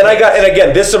love it. And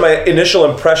again, this are my initial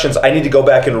impressions. I need to go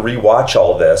back and rewatch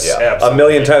all this a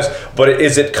million times. But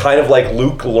is it kind of like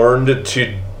Luke learned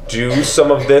to do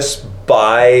some of this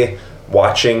by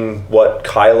watching what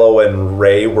Kylo and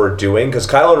Rey were doing? Because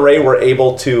Kylo and Rey were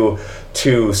able to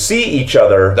see each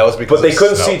other, but they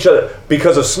couldn't see each other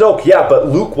because of Snoke. Yeah, but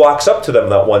Luke walks up to them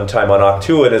that one time on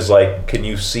Ahch-To and is like, "Can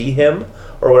you see him?"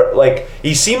 Or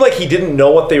he seemed like he didn't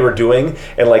know what they were doing,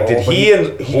 and did he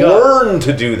learn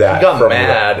to do that? He got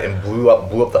mad and blew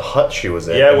up the hut she was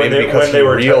in. Yeah, when they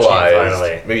were realized.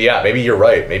 Finally. Maybe you're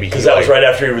right. Maybe because that was right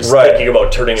after he was thinking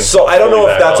about turning himself. So I don't know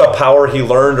if that's a power he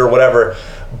learned or whatever.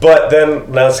 But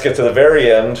then let's get to the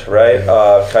very end, right?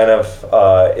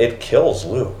 It kills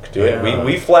Luke, dude. Yeah.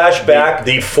 We flash back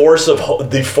the force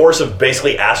of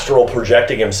basically astral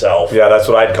projecting himself. Yeah, that's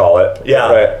what I'd call it.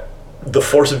 Yeah. Right. The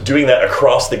force of doing that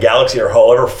across the galaxy or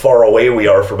however far away we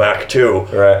are from Ahch-To,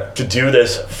 right, to do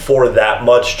this for that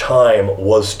much time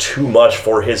was too much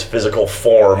for his physical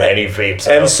form, and he vapes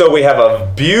out. And so we have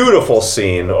a beautiful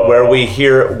scene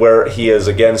where he is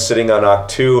again sitting on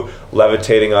Ahch-To,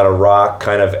 levitating on a rock,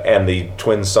 and the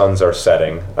twin suns are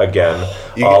setting again.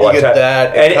 You get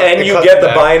that, and you get the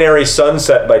Binary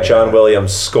Sunset by John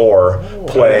Williams score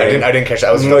playing. I didn't catch that.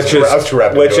 I was too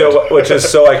rapid. Which is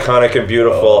so iconic and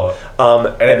beautiful.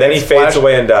 And then he fades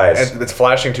away and dies. And it's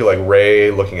flashing to Rey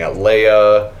looking at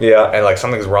Leia. Yeah. And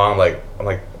something's wrong. I'm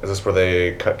like, is this where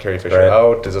they cut Carrie Fisher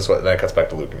out? Is this what? And then it cuts back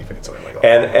to Luke and he fades away. I'm like,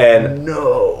 and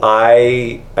no.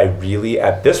 I really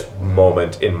at this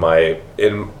moment in my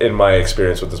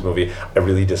experience with this movie, I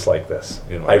really dislike this.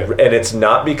 And it's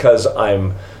not because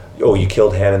you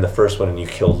killed Han in the first one and you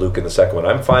killed Luke in the second one.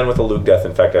 I'm fine with a Luke death.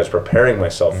 In fact, I was preparing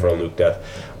myself for a Luke death,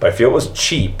 but I feel it was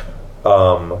cheap.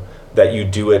 That you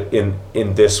do it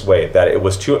in this way, that it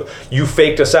was you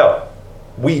faked us out.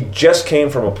 We just came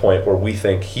from a point where we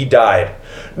think he died.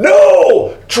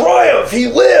 No! Triumph! He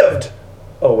lived!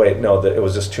 Oh wait, no, it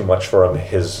was just too much for him.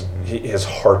 His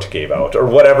heart gave out, or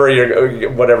whatever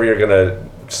you're gonna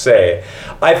say.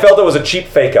 I felt it was a cheap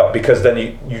fake out because then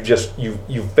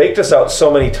you faked us out so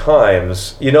many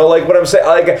times. You know, like what I'm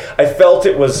saying. I felt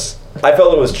it was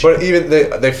cheap. But even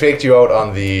they faked you out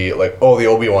on the the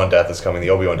Obi-Wan death is coming. The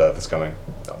Obi-Wan death is coming.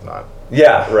 No, it's not.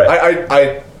 Yeah,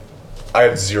 right. I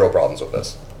have zero problems with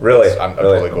this. Really, I'm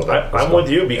totally cool with that. I'm with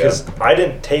you because I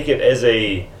didn't take it as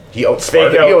a he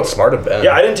outsmarted Ben.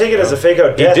 Yeah, I didn't take it as a fake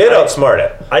out death. He did outsmart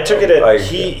it. I took it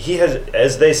he has,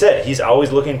 as they said, he's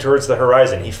always looking towards the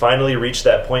horizon. He finally reached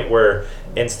that point where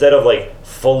instead of like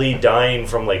fully dying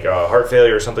from like a heart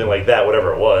failure or something like that,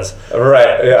 whatever it was.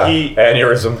 Right.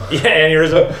 Aneurysm. Yeah,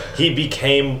 aneurysm. He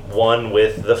became one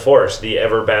with the Force, the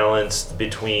ever balanced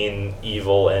between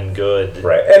evil and good.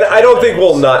 Right, and I don't think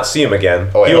we'll not see him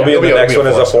again. Oh, yeah. He'll be in the next one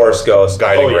as a Force ghost,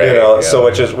 guiding Rey, you know. So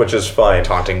which is fine.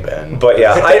 Taunting Ben. But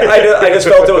yeah, I just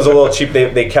felt it was a little cheap.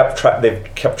 They kept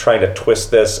trying to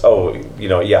twist this. Oh, you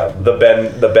know, yeah, the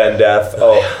Ben death.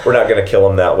 Oh, we're not going to kill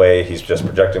him that way. He's just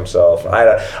projecting himself. I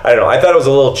don't know. I thought it was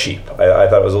a little cheap. I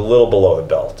thought it was a little below the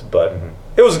belt, but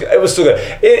it was still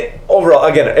good. Overall,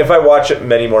 again, if I watch it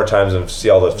many more times and see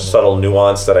all the subtle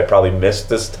nuance that I probably missed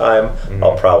this time,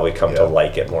 I'll probably come to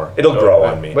like it more. It'll grow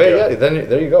on me. But yeah, then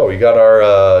there you go. We got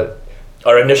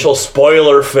our initial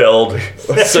spoiler-filled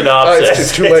synopsis.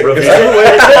 It's too late.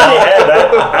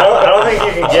 I don't think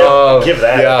you can give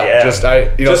that. Yeah, just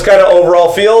kind of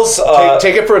overall feels.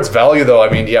 Take it for its value, though.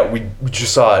 I mean, yeah, we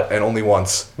just saw it and only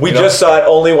once. We just saw it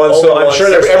only once, so I'm sure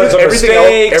there's tons of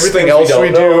mistakes. Everything else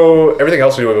we do,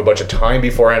 we have a bunch of time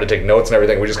beforehand to take notes and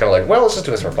everything. We just kind of like, well, let's just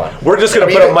do this for fun. We're just going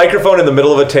to put a microphone in the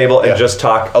middle of a table and just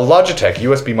talk. A Logitech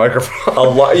USB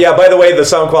microphone. Yeah. By the way, the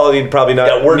sound quality probably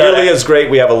not nearly as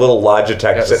great. We have a little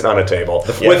Logitech sitting on a table.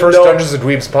 With first Dungeons and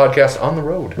Dweebs podcast on the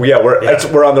road. Yeah,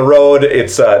 we're on the road.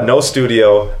 It's no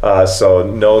studio, so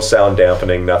no sound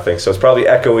dampening, nothing. So it's probably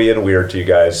echoey and weird to you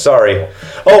guys. Sorry.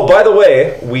 Oh, by the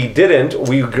way, we're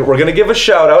going to give a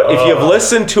shout out. If you've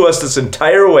listened to us this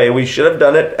entire way, we should have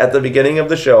done it at the beginning of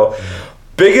the show.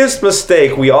 Biggest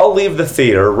mistake, we all leave the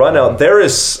theater, run out. There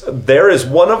is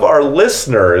one of our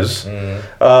listeners and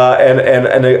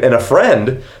a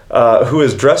friend who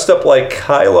is dressed up like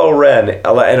Kylo Ren,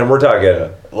 and we're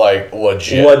talking like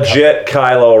legit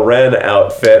Kylo Ren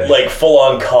outfit, like full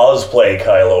on cosplay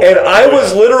Kylo Ren. And I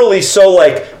was literally so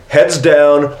like, heads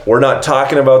down. We're not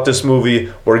talking about this movie.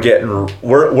 We're getting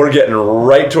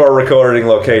right to our recording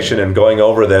location and going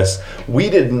over this. We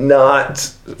did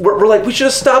not. We're like, we should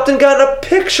have stopped and gotten a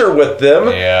picture with them.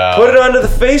 Yeah. Put it onto the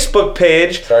Facebook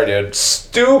page. Sorry, dude.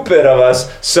 Stupid of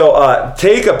us. So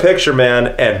take a picture, man,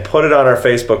 and put it on our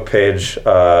Facebook page.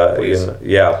 Please.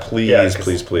 Please.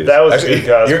 That was good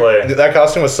cosplay. That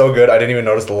costume was so good. I didn't even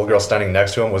notice the little girl standing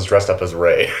next to him was dressed up as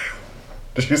Rey.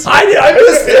 Did you see I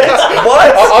missed it.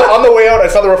 What? On the way out, I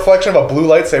saw the reflection of a blue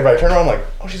lightsaber. I turned around, I'm like,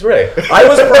 oh, she's Rey. I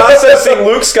was processing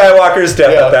Luke Skywalker's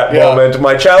death at that moment.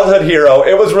 My childhood hero.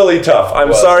 It was really tough.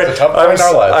 I'm sorry. It was a tough time in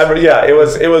our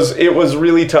lives. It was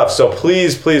really tough. So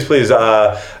please.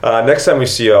 Next time we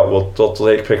see you, we'll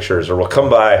take pictures, or we'll come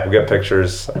by. We'll get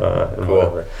pictures. And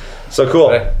whatever. So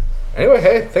cool. Anyway,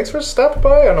 hey, thanks for stopping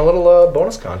by on a little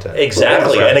bonus content.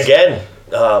 Exactly. And again,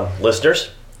 listeners,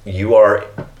 you are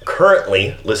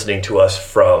currently listening to us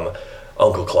from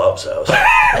Uncle Klopp's house.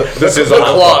 This is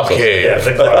Uncle Klopp Cave. Yeah,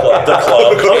 the Klopp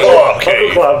Cave.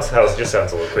 Uncle Klopp's house just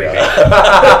sounds a little creepy.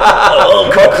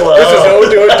 Uncle Klopp. This is don't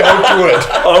do it.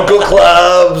 Uncle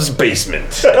Klopp's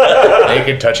basement.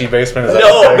 Naked touchy basement? Is that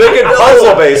No, naked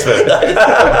puzzle basement.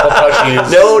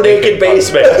 No naked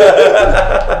basement.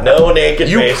 No naked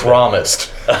basement. You promised.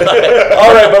 All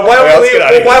right, but why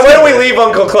don't we leave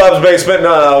Uncle Klopp's basement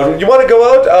now? You want to go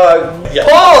out?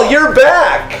 Paul, you're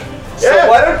back. So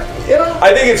why don't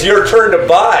I think it's your turn to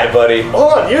buy, buddy.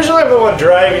 Hold on. Usually I'm the one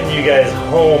driving you guys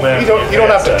home. You don't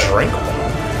have to drink one.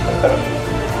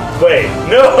 Wait,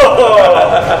 no.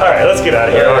 All right, let's get out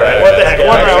of here. All right, what the heck?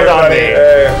 One round on me.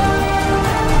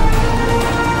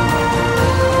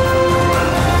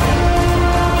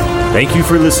 Thank you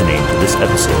for listening to this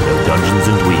episode of Dungeons &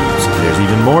 Dweebs. There's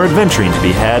even more adventuring to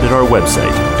be had at our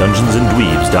website,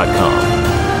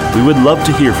 dungeonsanddweebs.com. We would love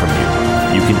to hear from you.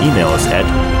 You can email us at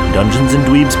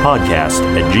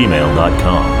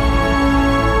dungeonsanddweebspodcast@gmail.com.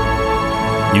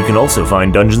 You can also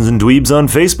find Dungeons & Dweebs on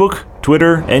Facebook,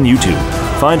 Twitter, and YouTube.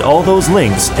 Find all those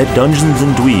links at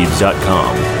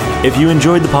dungeonsanddweebs.com. If you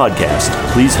enjoyed the podcast,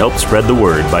 please help spread the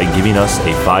word by giving us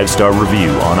a 5-star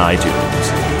review on iTunes.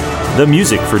 The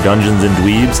music for Dungeons &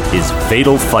 Dweebs is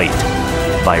Fatal Fight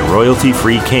by Royalty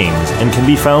Free Kings and can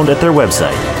be found at their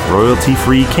website,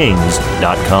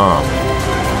 royaltyfreekings.com.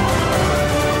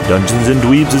 Dungeons &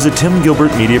 Dweebs is a Tim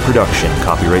Gilbert media production,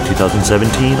 copyright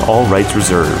 2017, all rights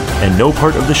reserved, and no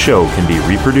part of the show can be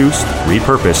reproduced,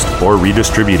 repurposed, or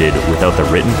redistributed without the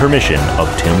written permission of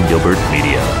Tim Gilbert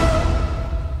Media.